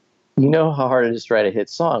pitch. You know how hard it is to write a hit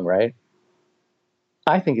song, right?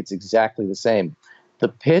 I think it's exactly the same. The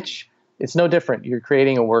pitch, it's no different. You're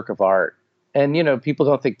creating a work of art. And, people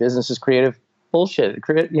don't think business is creative. Bullshit.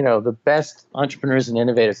 The best entrepreneurs and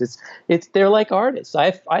innovators, they're like artists.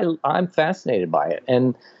 I'm fascinated by it.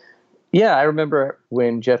 And yeah, I remember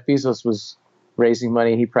when Jeff Bezos was raising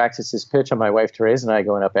money, he practiced his pitch on my wife Therese and I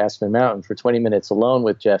going up Aspen Mountain for 20 minutes alone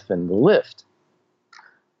with Jeff in the lift.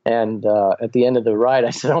 And at the end of the ride, I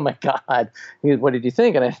said, "Oh my God, what did you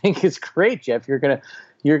think?" And I think it's great, Jeff. You're gonna.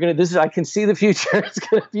 I can see the future. It's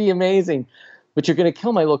gonna be amazing, but you're gonna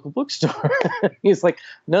kill my local bookstore. He's like,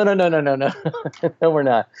 "No, no, we're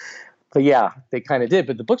not." But yeah, they kind of did.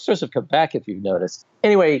 But the bookstores have come back, if you've noticed.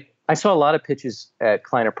 Anyway, I saw a lot of pitches at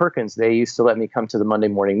Kleiner Perkins. They used to let me come to the Monday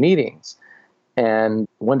morning meetings, and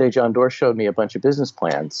one day John Doerr showed me a bunch of business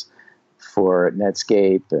plans for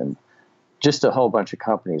Netscape and just a whole bunch of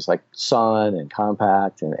companies like Sun and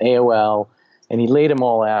Compaq and AOL, and he laid them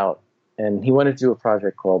all out. And he wanted to do a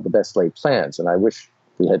project called The Best Laid Plans, and I wish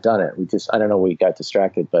we had done it. I don't know, we got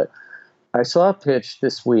distracted, but I saw a pitch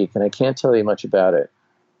this week, and I can't tell you much about it.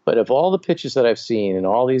 But of all the pitches that I've seen in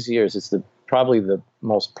all these years, it's probably the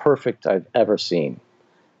most perfect I've ever seen.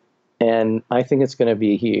 And I think it's going to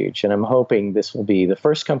be huge, and I'm hoping this will be the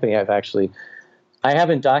first company I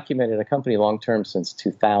haven't documented a company long-term since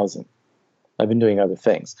 2000. I've been doing other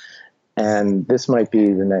things, and this might be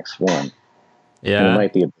the next one. Yeah, and it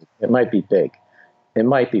might be big. It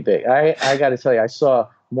might be big. I got to tell you, I saw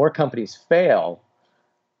more companies fail.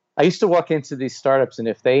 I used to walk into these startups, and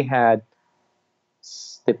if they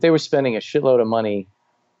were spending a shitload of money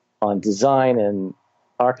on design and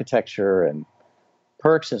architecture and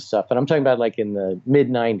perks and stuff, and I'm talking about like in the mid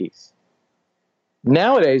 90s.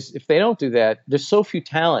 Nowadays, if they don't do that, there's so few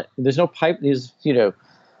talent. There's no pipe.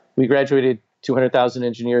 We graduated 200,000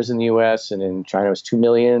 engineers in the U.S. and in China it was 2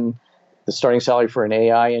 million. The starting salary for an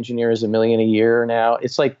AI engineer is $1 million a year now.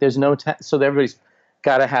 It's like there's no so everybody's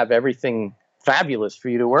got to have everything fabulous for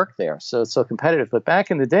you to work there. So it's so competitive. But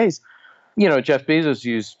back in the days, Jeff Bezos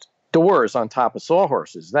used doors on top of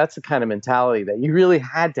sawhorses. That's the kind of mentality that you really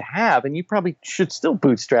had to have, and you probably should still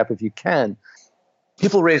bootstrap if you can.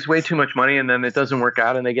 People raise way too much money and then it doesn't work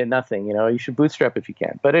out and they get nothing. You should bootstrap if you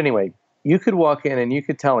can. But anyway, you could walk in and you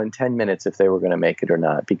could tell in 10 minutes if they were going to make it or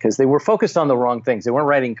not, because they were focused on the wrong things. They weren't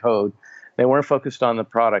writing code. They weren't focused on the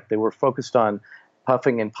product. They were focused on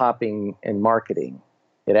puffing and popping and marketing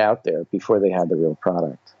it out there before they had the real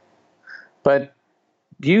product. But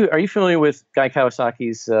are you familiar with Guy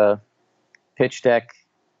Kawasaki's pitch deck?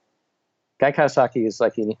 Guy Kawasaki is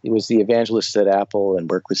he was the evangelist at Apple and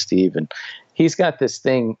worked with Steve, and he's got this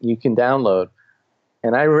thing you can download,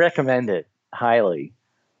 and I recommend it highly.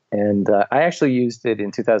 And I actually used it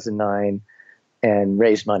in 2009 and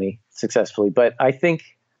raised money successfully. But I think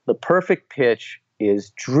the perfect pitch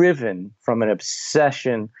is driven from an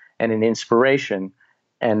obsession and an inspiration,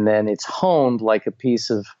 and then it's honed like a piece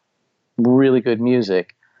of really good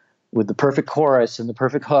music with the perfect chorus and the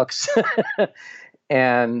perfect hooks.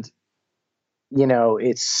 And,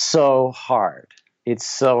 it's so hard. It's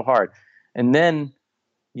so hard. And then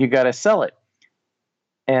you got to sell it.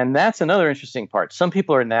 And that's another interesting part. Some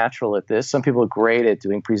people are natural at this. Some people are great at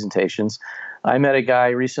doing presentations. I met a guy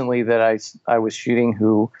recently that I was shooting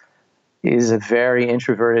who is a very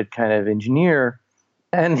introverted kind of engineer.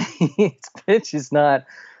 And his pitch is not,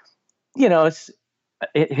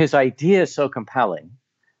 his idea is so compelling.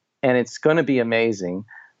 And it's going to be amazing,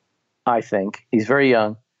 I think. He's very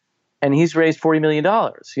young. And he's raised $40 million,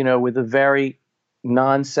 with a very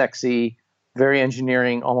non-sexy, very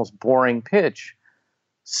engineering, almost boring pitch.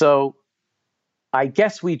 So I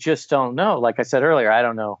guess we just don't know. Like I said earlier, I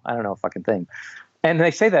don't know a fucking thing. And they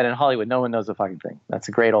say that in Hollywood, no one knows a fucking thing. That's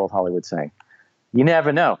a great old Hollywood saying. You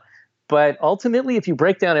never know. But ultimately, if you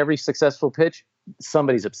break down every successful pitch,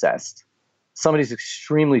 somebody's obsessed. Somebody's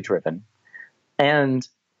extremely driven. And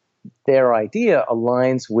their idea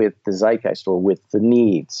aligns with the zeitgeist or with the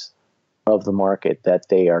needs of the market that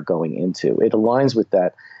they are going into. It aligns with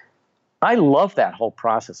that. I love that whole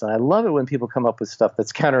process, and I love it when people come up with stuff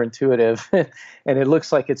that's counterintuitive and it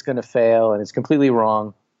looks like it's going to fail and it's completely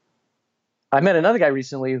wrong. I met another guy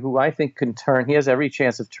recently who I think he has every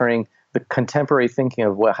chance of turning the contemporary thinking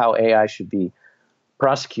of how AI should be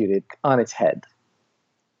prosecuted on its head.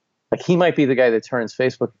 Like he might be the guy that turns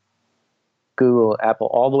Facebook, Google, Apple,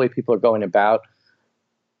 all the way people are going about,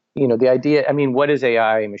 the idea, what is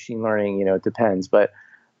AI, machine learning, it depends, but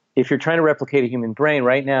if you're trying to replicate a human brain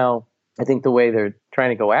right now, I think the way they're trying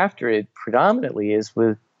to go after it predominantly is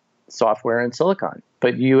with software and silicon.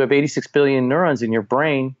 But you have 86 billion neurons in your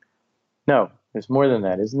brain. No, there's more than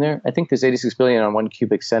that, isn't there? I think there's 86 billion on 1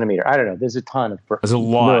 cubic centimeter. I don't know. There's a ton of There's a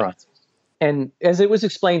lot. Neurons. And as it was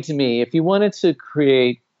explained to me, if you wanted to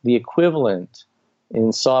create the equivalent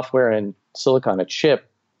in software and silicon, a chip,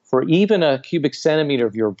 for even a cubic centimeter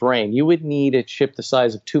of your brain, you would need a chip the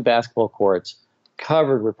size of 2 basketball courts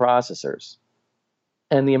covered with processors.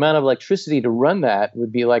 And the amount of electricity to run that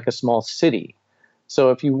would be like a small city.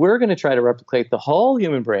 So if you were going to try to replicate the whole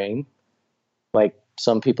human brain, like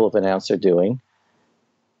some people have announced they're doing,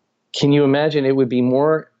 can you imagine it would be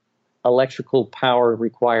more electrical power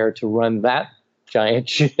required to run that giant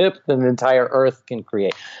chip than the entire Earth can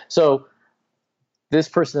create? So this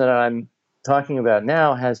person that I'm talking about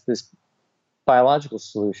now has this biological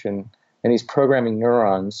solution, and he's programming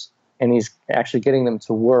neurons, and he's actually getting them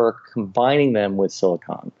to work, combining them with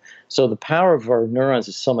silicon. So the power of our neurons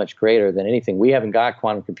is so much greater than anything. We haven't got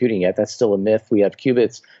quantum computing yet. That's still a myth. We have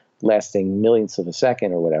qubits lasting millionths of a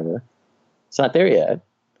second or whatever. It's not there yet.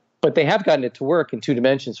 But they have gotten it to work in 2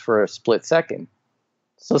 dimensions for a split second.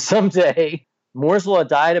 So someday, Moore's Law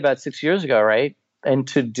died about 6 years ago, right? And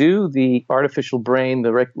to do the artificial brain,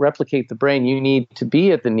 replicate the brain, you need to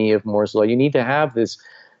be at the knee of Moore's Law. You need to have this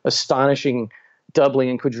astonishing doubling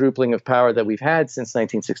and quadrupling of power that we've had since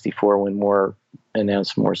 1964 when Moore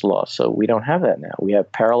announced Moore's Law. So we don't have that now. We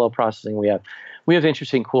have parallel processing. We have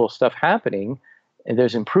interesting, cool stuff happening. And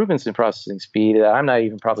there's improvements in processing speed that I'm not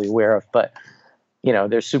even probably aware of. But,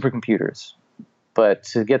 there's supercomputers. But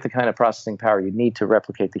to get the kind of processing power you need to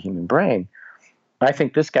replicate the human brain, I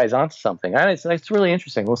think this guy's onto something. It's really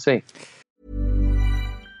interesting. We'll see.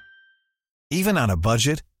 Even on a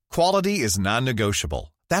budget, quality is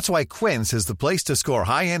non-negotiable. That's why Quince is the place to score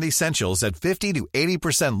high-end essentials at 50 to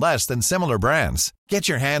 80% less than similar brands. Get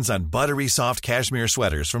your hands on buttery soft cashmere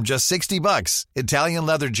sweaters from just $60, Italian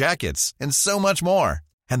leather jackets, and so much more.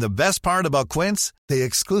 And the best part about Quince, they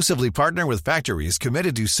exclusively partner with factories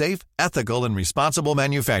committed to safe, ethical, and responsible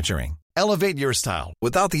manufacturing. Elevate your style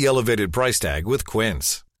without the elevated price tag with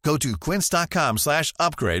Quince. Go to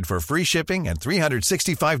quince.com/upgrade for free shipping and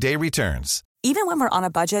 365-day returns. Even when we're on a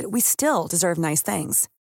budget, we still deserve nice things.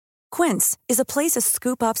 Quince is a place to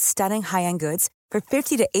scoop up stunning high-end goods for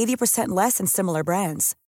 50 to 80% less than similar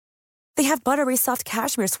brands. They have buttery soft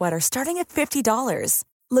cashmere sweaters starting at $50,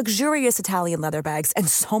 luxurious Italian leather bags, and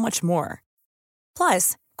so much more.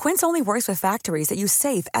 Plus, Quince only works with factories that use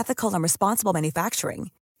safe, ethical, and responsible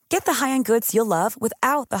manufacturing. Get the high-end goods you'll love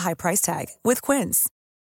without the high price tag with Quince.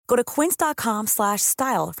 Go to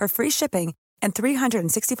quince.com/style for free shipping and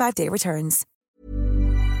 365-day returns.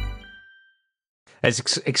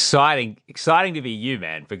 It's exciting to be you,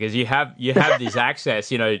 man, because you have this access.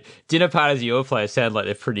 Dinner parties at your place sound like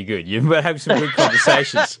they're pretty good. You have some good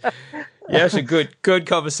conversations. You have some good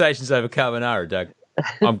conversations over carbonara, Doug.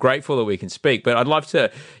 I'm grateful that we can speak, but I'd love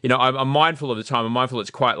to. I'm mindful of the time. I'm mindful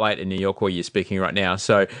it's quite late in New York where you're speaking right now.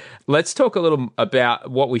 So let's talk a little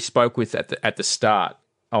about what we spoke with at the start.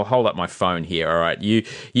 I'll hold up my phone here. All right,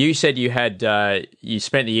 you said you had you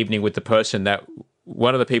spent the evening with the person that.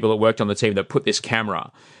 One of the people that worked on the team that put this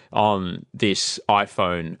camera on this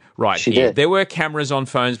iPhone She here. did. There were cameras on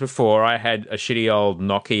phones before. I had a shitty old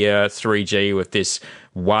Nokia 3G with this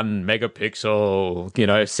 1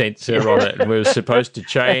 megapixel, sensor on it, and we were supposed to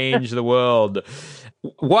change the world.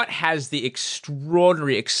 What has the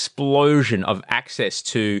extraordinary explosion of access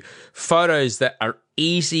to photos that are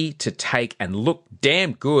easy to take and look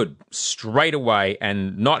damn good straight away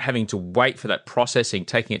and not having to wait for that processing,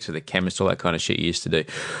 taking it to the chemist, all that kind of shit you used to do.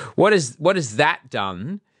 What has that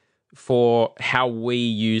done for how we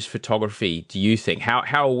use photography, do you think?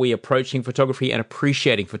 How are we approaching photography and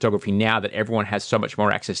appreciating photography now that everyone has so much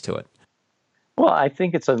more access to it? Well, I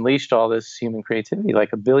think it's unleashed all this human creativity.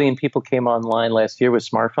 Like 1 billion people came online last year with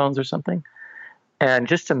smartphones or something. And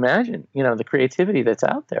just imagine, the creativity that's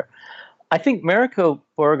out there. I think Mariko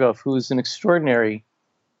Borgov, who's an extraordinary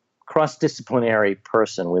cross-disciplinary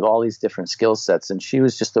person with all these different skill sets, and she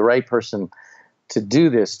was just the right person to do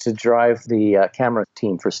this, to drive the camera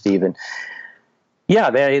team for Stephen. Yeah,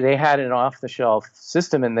 they had an off-the-shelf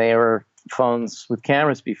system, and they were phones with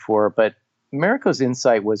cameras before, but Mariko's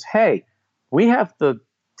insight was, hey, we have the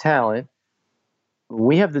talent,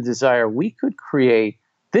 we have the desire, we could create,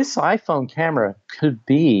 this iPhone camera could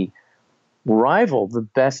rival the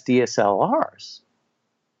best DSLRs.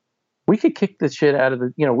 We could kick the shit out of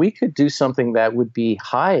we could do something that would be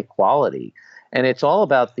high quality. And it's all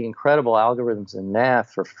about the incredible algorithms and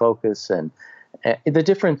math for focus and the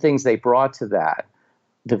different things they brought to that.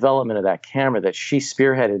 development of that camera that she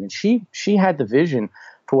spearheaded, and she had the vision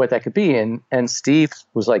for what that could be. And Steve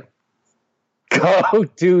was like, go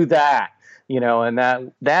do that, and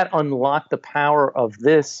that unlocked the power of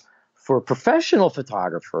this for professional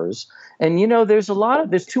photographers. And,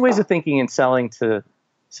 there's two ways of thinking in selling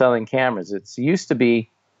cameras. It used to be,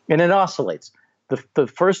 and it oscillates. The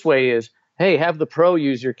first way is, hey, have the pro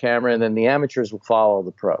use your camera, and then the amateurs will follow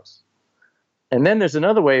the pros. And then there's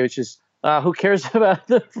another way, which is, who cares about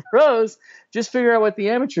the pros? Just figure out what the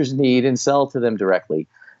amateurs need and sell to them directly.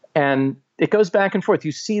 And it goes back and forth.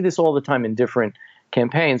 You see this all the time in different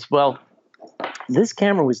campaigns. Well, this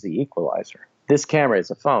camera was the equalizer. This camera is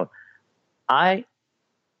a phone. I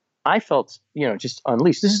felt, just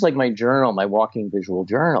unleashed. This is like my journal, my walking visual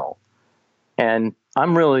journal. And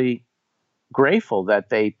I'm really grateful that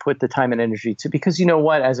they put the time and energy to, because you know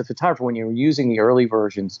what, as a photographer, when you were using the early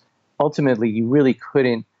versions, ultimately you really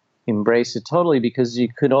couldn't embrace it totally because you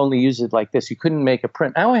could only use it like this. You couldn't make a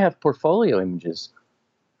print. Now I have portfolio images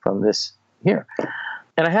from this here.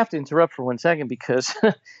 And I have to interrupt for 1 second because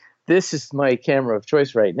this is my camera of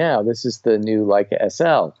choice right now. This is the new Leica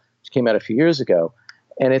SL, which came out a few years ago.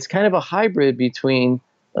 And it's kind of a hybrid between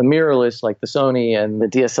a mirrorless like the Sony and the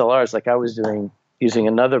DSLRs like I was doing, using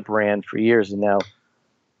another brand for years, and now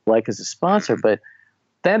Leica's a sponsor. But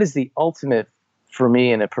that is the ultimate for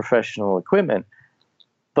me in a professional equipment.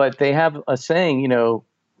 But they have a saying,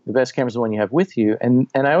 the best camera is the one you have with you. And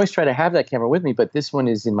I always try to have that camera with me, but this one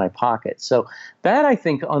is in my pocket. So that, I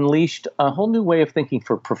think, unleashed a whole new way of thinking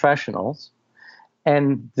for professionals.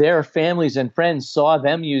 And their families and friends saw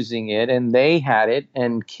them using it, and they had it,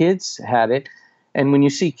 and kids had it. And when you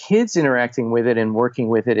see kids interacting with it and working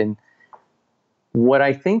with it, and what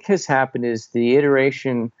I think has happened is the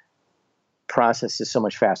iteration process is so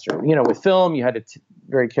much faster. With film, you had to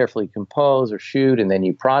very carefully compose or shoot, and then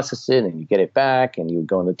you process it and you get it back and you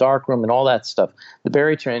go in the darkroom and all that stuff. The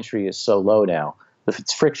barrier to entry is so low now.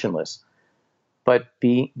 It's frictionless. But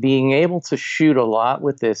being able to shoot a lot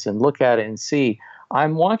with this and look at it and see,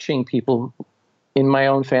 I'm watching people in my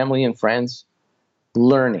own family and friends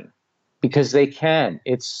learning because they can.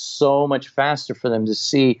 It's so much faster for them to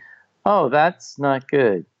see, oh, that's not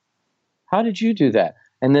good. How did you do that?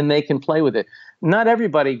 And then they can play with it. Not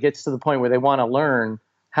everybody gets to the point where they want to learn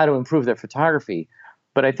how to improve their photography.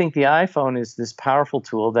 But I think the iPhone is this powerful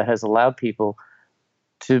tool that has allowed people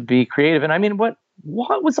to be creative. And I mean, what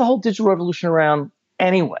was the whole digital revolution around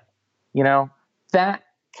anyway? That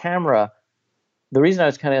camera, the reason I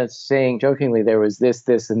was kind of saying jokingly there was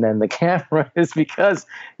this, and then the camera is because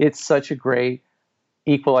it's such a great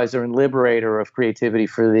equalizer and liberator of creativity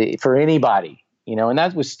for anybody. And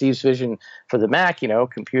that was Steve's vision for the Mac,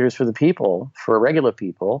 computers for the people, for regular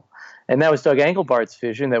people. And that was Doug Engelbart's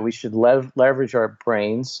vision that we should leverage our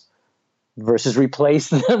brains versus replace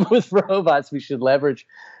them with robots. We should leverage,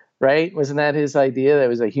 right? Wasn't that his idea? That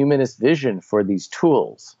was a humanist vision for these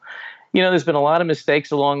tools. There's been a lot of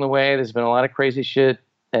mistakes along the way. There's been a lot of crazy shit.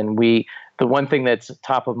 And the one thing that's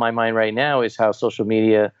top of my mind right now is how social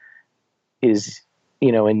media is,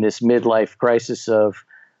 in this midlife crisis of,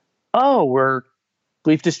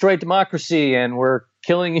 we've destroyed democracy and we're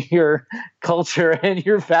killing your culture and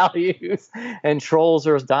your values, and trolls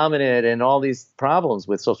are dominant and all these problems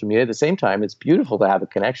with social media. At the same time, it's beautiful to have a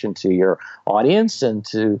connection to your audience, and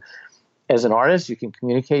as an artist, you can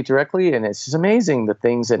communicate directly, and it's just amazing the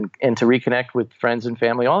things, and to reconnect with friends and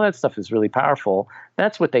family. All that stuff is really powerful.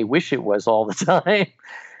 That's what they wish it was all the time.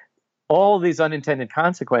 All these unintended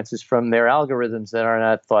consequences from their algorithms that are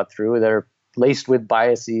not thought through, that are laced with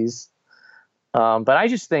biases. But I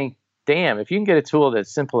just think, damn, if you can get a tool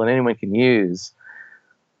that's simple and anyone can use,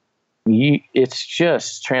 it's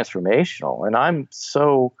just transformational. And I'm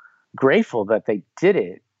so grateful that they did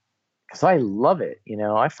it because I love it.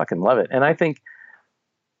 I fucking love it. And I think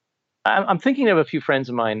I'm thinking of a few friends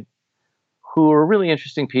of mine who are really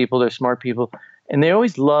interesting people. They're smart people, and they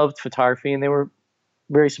always loved photography, and they were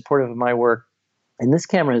very supportive of my work. And this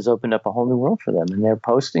camera has opened up a whole new world for them. And they're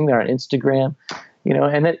posting, they're on Instagram,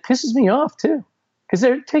 and it pisses me off too. Because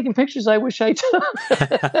they're taking pictures I wish I took.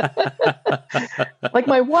 Like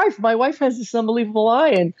my wife has this unbelievable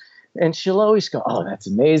eye, and she'll always go, "Oh, that's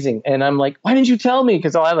amazing." And I'm like, "Why didn't you tell me?"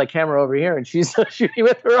 Because I'll have the camera over here, and she's shooting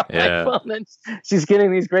with her iPhone, and she's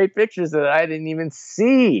getting these great pictures that I didn't even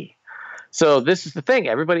see. So this is the thing.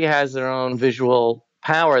 Everybody has their own visual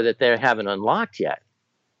power that they haven't unlocked yet,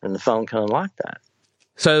 and the phone can unlock that.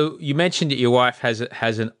 So you mentioned that your wife has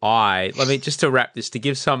an eye. Just to wrap this,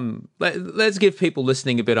 let's give people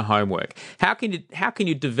listening a bit of homework. How can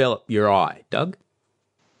you develop your eye, Doug?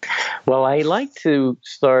 Well, I like to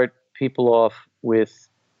start people off with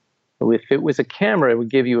If it was a camera, it would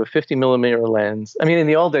give you a 50 millimeter lens. I mean, in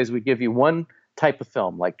the old days, we'd give you one type of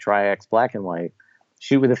film, like Tri-X black and white,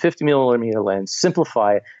 shoot with a 50 millimeter lens,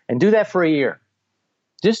 simplify it, and do that for a year.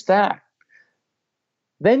 Just that.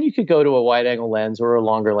 Then you could go to a wide angle lens or a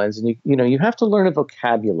longer lens, and you have to learn a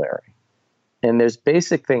vocabulary. And there's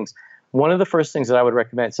basic things. One of the first things that I would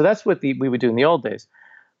recommend, so that's what we would do in the old days.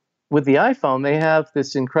 With the iPhone, they have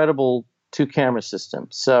this incredible 2-camera system.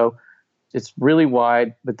 So it's really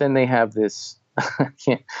wide, but then they have this, I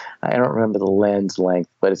don't remember the lens length,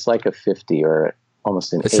 but it's like a 50 or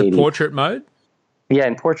almost an 80. It's a portrait mode? Yeah,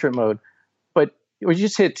 in portrait mode. But you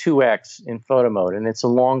just hit 2x in photo mode, and it's a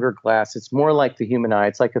longer glass. It's more like the human eye.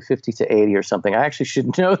 It's like a 50 to 80 or something. I actually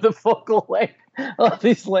should know the focal length of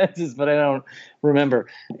these lenses, but I don't remember.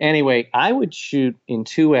 Anyway, I would shoot in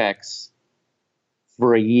 2x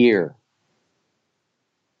for a year.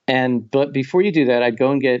 But before you do that, I'd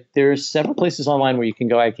go and there's several places online where you can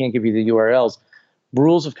go. I can't give you the URLs,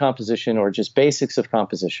 rules of composition or just basics of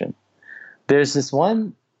composition. There's this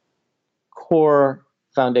one core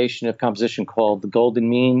foundation of composition called the Golden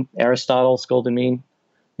Mean, Aristotle's Golden Mean.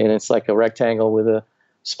 And it's like a rectangle with a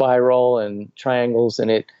spiral and triangles in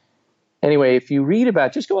it. Anyway, if you read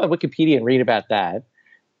just go on Wikipedia and read about that.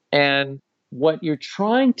 And what you're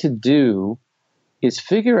trying to do is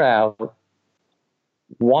figure out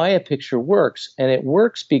why a picture works. And it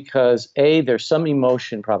works because A, there's some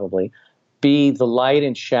emotion probably. B, the light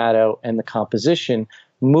and shadow and the composition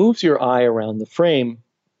moves your eye around the frame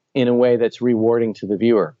in a way that's rewarding to the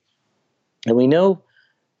viewer. And we know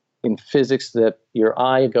in physics that your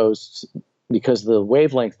eye goes, because of the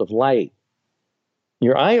wavelength of light,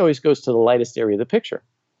 your eye always goes to the lightest area of the picture.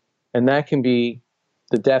 And that can be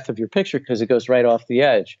the depth of your picture because it goes right off the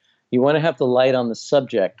edge. You want to have the light on the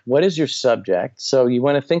subject. What is your subject? So you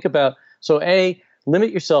want to think about, A,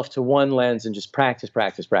 limit yourself to one lens and just practice,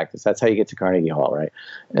 practice, practice. That's how you get to Carnegie Hall, right?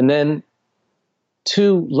 And then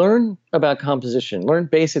 2, learn about composition. Learn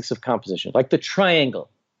basics of composition. Like the triangle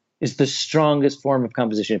is the strongest form of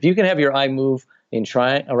composition. If you can have your eye move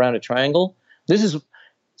around a triangle, this is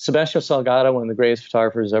Sebastião Salgado, one of the greatest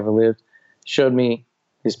photographers ever lived, showed me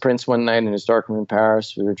his prints one night in his darkroom in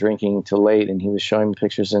Paris. We were drinking till late, and he was showing me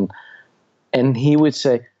pictures, and he would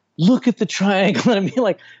say, "Look at the triangle," and I'd be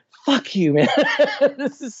like, "Fuck you, man!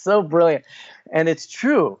 This is so brilliant," and it's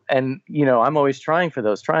true. And I'm always trying for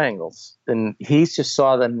those triangles, and he just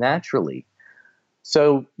saw them naturally.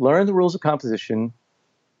 So learn the rules of composition,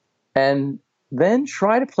 and then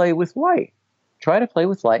try to play with light. Try to play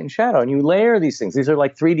with light and shadow, and you layer these things. These are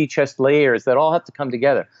like 3D chess layers that all have to come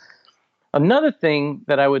together. Another thing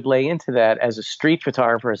that I would lay into that as a street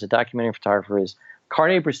photographer, as a documentary photographer, is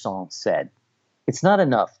Cartier-Bresson said, it's not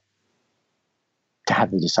enough to have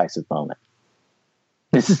the decisive moment.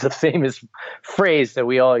 This is the famous phrase that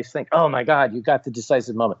we always think, oh my God, you got the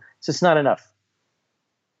decisive moment. It's just not enough.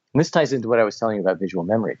 And this ties into what I was telling you about visual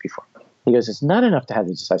memory before. He goes, it's not enough to have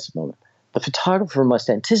the decisive moment. The photographer must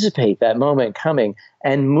anticipate that moment coming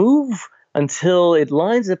and move until it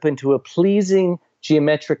lines up into a pleasing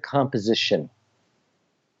geometric composition,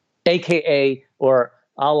 AKA or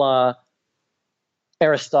a la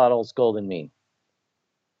Aristotle's Golden Mean.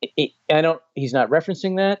 He's not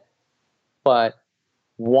referencing that, but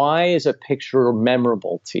why is a picture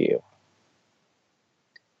memorable to you?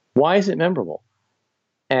 Why is it memorable?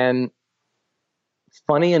 And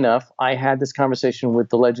funny enough, I had this conversation with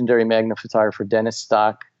the legendary Magna photographer Dennis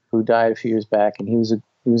Stock, who died a few years back, and he was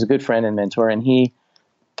a good friend and mentor, and he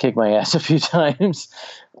kicked my ass a few times.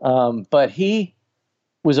 But he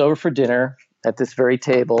was over for dinner at this very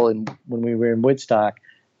table when we were in Woodstock,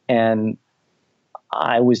 and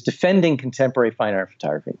I was defending contemporary fine art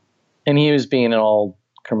photography. And he was being an all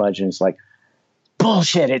curmudgeon. It's like,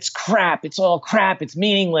 bullshit, it's crap, it's all crap, it's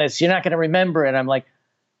meaningless, you're not going to remember it. I'm like,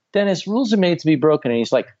 Dennis, rules are made to be broken. And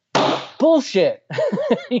he's like, bullshit.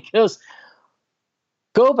 He goes,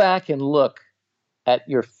 go back and look at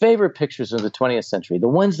your favorite pictures of the 20th century, the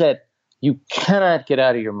ones that you cannot get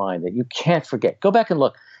out of your mind, that you can't forget. Go back and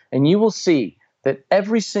look, and you will see that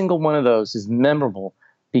every single one of those is memorable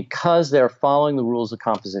because they're following the rules of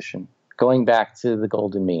composition, going back to the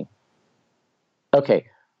Golden Mean. Okay,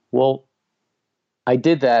 well, I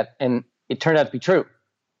did that, and it turned out to be true.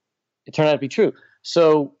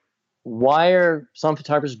 So why are some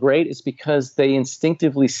photographers great? It's because they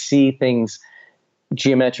instinctively see things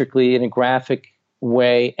geometrically in a graphic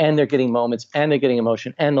way, and they're getting moments, and they're getting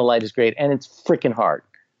emotion, and the light is great, and it's freaking hard.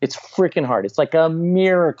 It's like a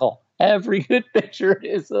miracle. Every good picture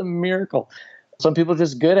is a miracle. Some people are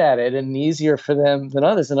just good at it and easier for them than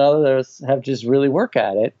others, and others have just really work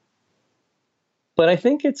at it. But I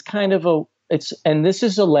think it's kind of And this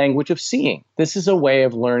is a language of seeing. This is a way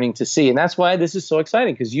of learning to see. And that's why this is so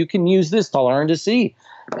exciting, because you can use this to learn to see.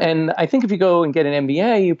 And I think if you go and get an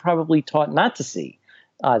MBA, you're probably taught not to see,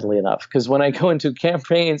 oddly enough. Because when I go into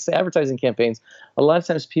campaigns, advertising campaigns, a lot of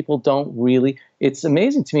times people don't really, it's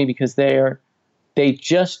amazing to me because they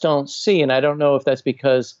just don't see. And I don't know if that's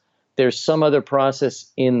because there's some other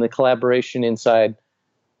process in the collaboration inside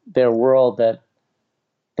their world that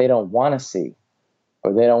they don't want to see,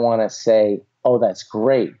 or they don't want to say, oh, that's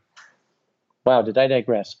great. Wow, did I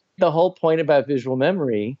digress? The whole point about visual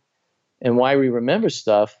memory and why we remember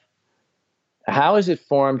stuff, how is it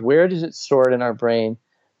formed? Where does it store it in our brain?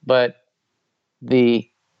 But the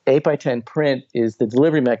 8x10 print is the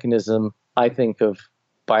delivery mechanism, I think, of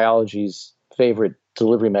biology's favorite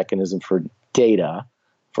delivery mechanism for data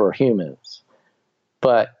for humans.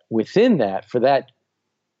 But within that, for that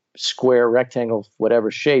square, rectangle,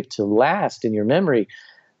 whatever shape to last in your memory,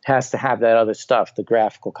 has to have that other stuff, the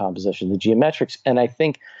graphical composition, the geometrics. And I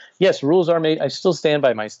think, yes, rules are made. I still stand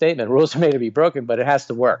by my statement. Rules are made to be broken, but it has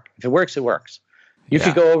to work. If it works, it works. You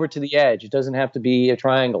could go over to the edge. It doesn't have to be a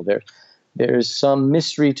triangle. There's some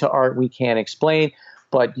mystery to art we can't explain,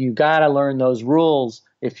 but you got to learn those rules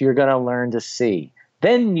if you're going to learn to see.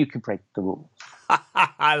 Then you can break the rules.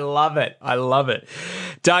 I love it. I love it.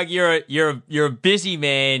 Doug, you're a busy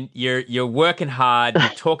man. You're working hard. You're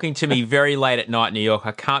talking to me very late at night in New York.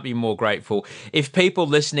 I can't be more grateful. If people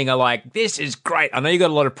listening are like, this is great, I know you've got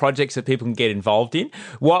a lot of projects that people can get involved in.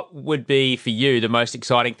 What would be for you the most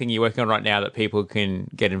exciting thing you're working on right now that people can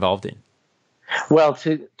get involved in? Well,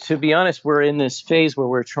 to be honest, we're in this phase where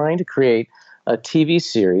we're trying to create a TV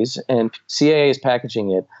series, and CAA is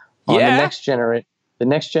packaging it on the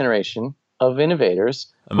next generation of innovators.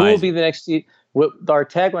 Amazing. Who will be the next Steve? Our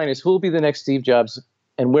tagline is, who will be the next Steve Jobs,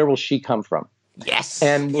 and where will she come from? Yes.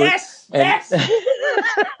 Yes.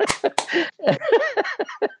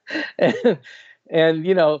 And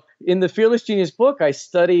you know, in the Fearless Genius book, I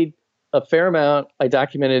studied a fair amount. I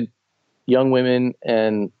documented young women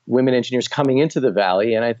and women engineers coming into the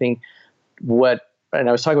Valley, and I think and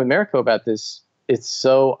I was talking with Mariko about this, it's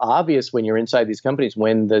so obvious when you're inside these companies,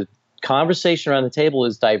 when the conversation around the table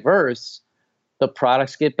is diverse, the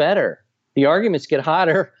products get better, the arguments get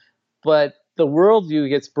hotter, but the worldview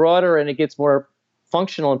gets broader and it gets more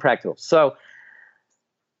functional and practical. So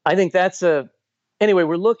I think anyway,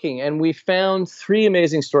 we're looking, and we found 3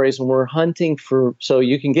 amazing stories, and we're hunting so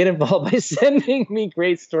you can get involved by sending me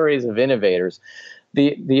great stories of innovators.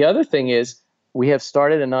 The other thing is, we have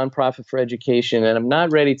started a nonprofit for education, and I'm not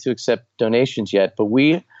ready to accept donations yet, but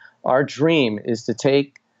our dream is to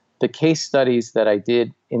take the case studies that I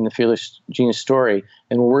did in the Fearless Genius story,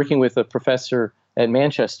 and we're working with a professor at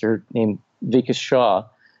Manchester named Vikas Shah,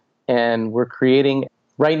 and we're creating,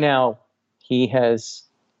 right now, he has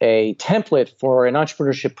a template for an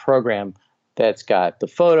entrepreneurship program that's got the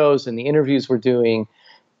photos and the interviews we're doing.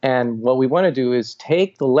 And what we want to do is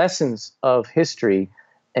take the lessons of history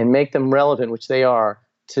and make them relevant, which they are,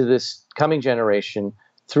 to this coming generation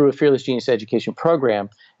through a Fearless Genius education program.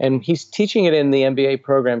 And he's teaching it in the MBA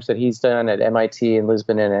programs that he's done at MIT and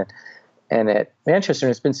Lisbon and at Manchester,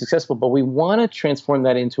 and it's been successful. But we want to transform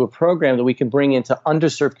that into a program that we can bring into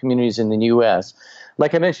underserved communities in the U.S.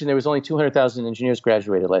 Like I mentioned, there was only 200,000 engineers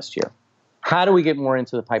graduated last year. How do we get more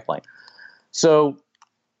into the pipeline? So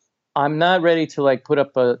I'm not ready to put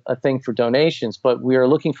up a thing for donations, but we are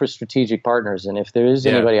looking for strategic partners. And if there is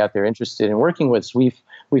anybody out there interested in working with us,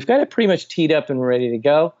 we've got it pretty much teed up and ready to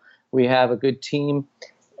go. We have a good team.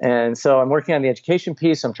 And so I'm working on the education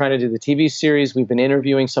piece. I'm trying to do the TV series. We've been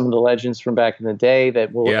interviewing some of the legends from back in the day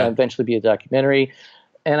that will eventually be a documentary.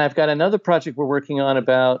 And I've got another project we're working on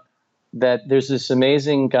about that there's this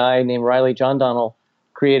amazing guy named Riley John Donnell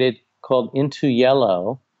created called Into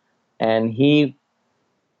Yellow. And he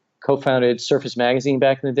co-founded Surface Magazine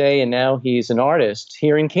back in the day. And now he's an artist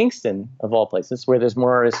here in Kingston, of all places, where there's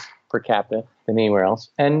more artists per capita than anywhere else.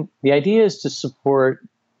 And the idea is to support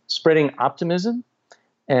spreading optimism.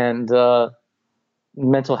 And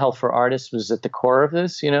mental health for artists was at the core of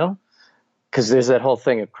this, because there's that whole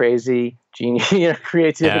thing of crazy genius,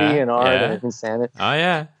 creativity and art and insanity. Oh,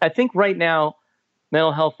 yeah. I think right now,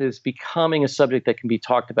 mental health is becoming a subject that can be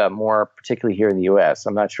talked about more, particularly here in the U.S.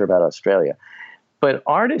 I'm not sure about Australia. But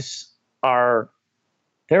artists they're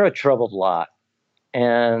a troubled lot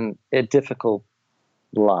and a difficult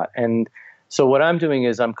lot. And so what I'm doing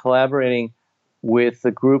is I'm collaborating with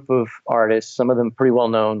a group of artists, some of them pretty well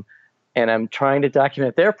known, and I'm trying to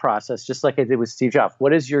document their process, just like I did with Steve Jobs.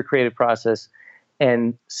 What is your creative process?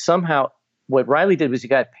 And somehow what Riley did was he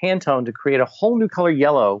got Pantone to create a whole new color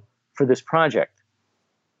yellow for this project.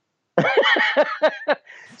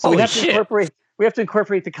 So Holy we have shit. to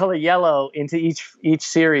incorporate the color yellow into each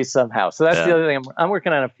series somehow. So that's the other thing. I'm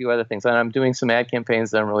working on a few other things, and I'm doing some ad campaigns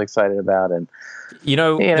that I'm really excited about. And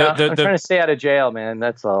I'm trying to stay out of jail, man.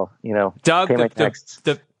 That's all. Doug, pay my taxes.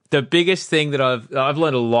 the biggest thing that I've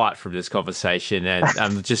learned a lot from this conversation, and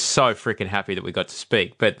I'm just so freaking happy that we got to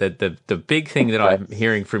speak. But the big thing that I'm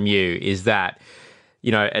hearing from you is that,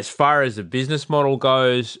 as far as the business model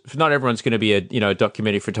goes, not everyone's going to be a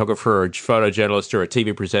documentary photographer or a photojournalist or a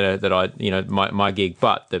TV presenter that my gig,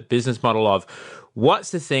 but the business model of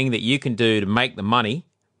what's the thing that you can do to make the money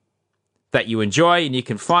that you enjoy and you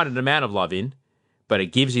can find an amount of love in, but it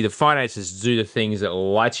gives you the finances to do the things that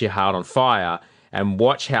light your heart on fire, and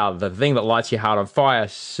watch how the thing that lights your heart on fire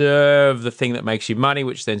serve the thing that makes you money,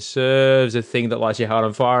 which then serves the thing that lights your heart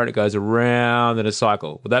on fire, and it goes around in a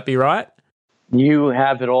cycle. Would that be right? You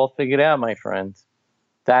have it all figured out, my friend.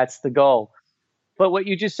 That's the goal. But what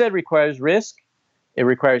you just said requires risk. It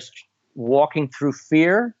requires walking through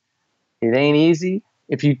fear. It ain't easy.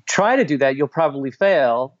 If you try to do that, you'll probably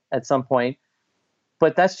fail at some point.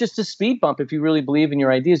 But that's just a speed bump. If you really believe in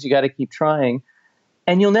your ideas, you got to keep trying.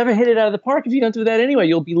 And you'll never hit it out of the park if you don't do that anyway.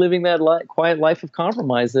 You'll be living that quiet life of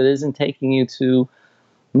compromise that isn't taking you to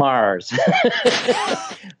Mars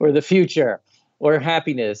or the future or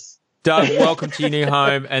happiness. Doug, welcome to your new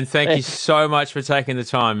home, and thank you so much for taking the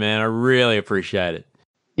time, man. I really appreciate it.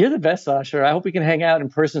 You're the best, Osher. I hope we can hang out in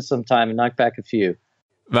person sometime and knock back a few.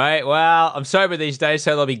 Mate, well, I'm sober these days, so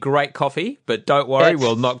there'll be great coffee, but don't worry,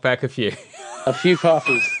 we'll knock back a few. A few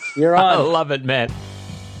coffees. You're on. I love it, man.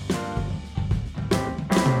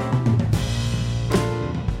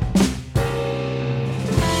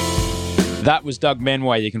 That was Doug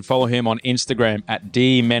Menway. You can follow him on Instagram at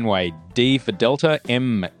dmenway, D for Delta,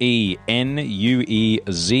 MENUEZ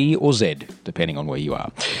or Z, depending on where you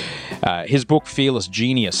are. His book, Fearless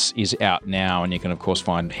Genius, is out now, and you can, of course,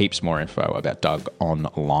 find heaps more info about Doug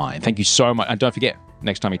online. Thank you so much. And don't forget,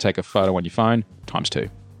 next time you take a photo on your phone, ×2.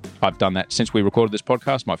 I've done that since we recorded this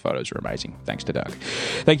podcast. My photos are amazing. Thanks to Doug.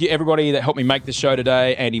 Thank you, everybody that helped me make this show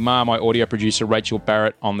today. Andy Marr, my audio producer, Rachel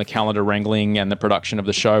Barrett on the calendar wrangling and the production of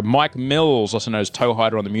the show. Mike Mills, also known as Toe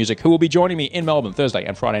Hider on the music, who will be joining me in Melbourne Thursday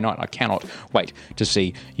and Friday night. I cannot wait to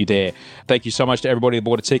see you there. Thank you so much to everybody that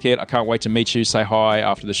bought a ticket. I can't wait to meet you, say hi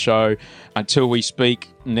after the show. Until we speak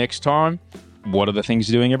next time, what are the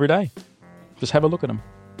things you're doing every day? Just have a look at them.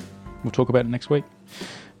 We'll talk about it next week.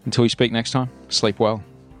 Until we speak next time, sleep well.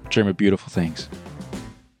 Dream of beautiful things.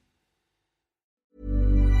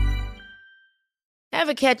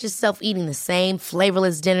 Ever catch yourself eating the same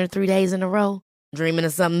flavorless dinner 3 days in a row? Dreaming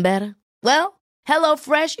of something better? Well,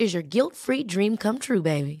 HelloFresh is your guilt-free dream come true,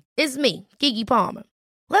 baby. It's me, Keke Palmer.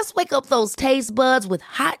 Let's wake up those taste buds with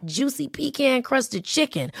hot, juicy pecan-crusted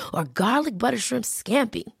chicken or garlic butter shrimp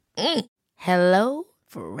scampi.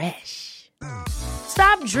 HelloFresh.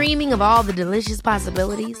 Stop dreaming of all the delicious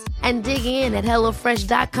possibilities and dig in at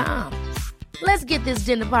HelloFresh.com. Let's get this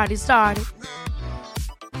dinner party started.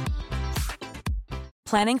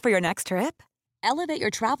 Planning for your next trip? Elevate your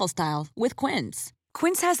travel style with Quince.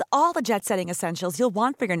 Quince has all the jet-setting essentials you'll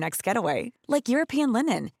want for your next getaway, like European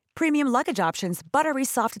linen, premium luggage options, buttery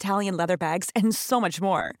soft Italian leather bags, and so much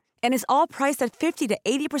more. And is all priced at 50 to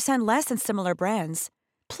 80% less than similar brands.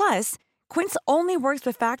 Plus, Quince only works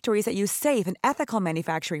with factories that use safe and ethical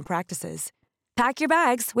manufacturing practices. Pack your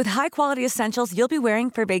bags with high-quality essentials you'll be wearing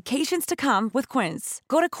for vacations to come with Quince.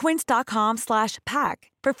 Go to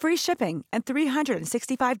quince.com/pack for free shipping and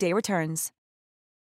 365-day returns.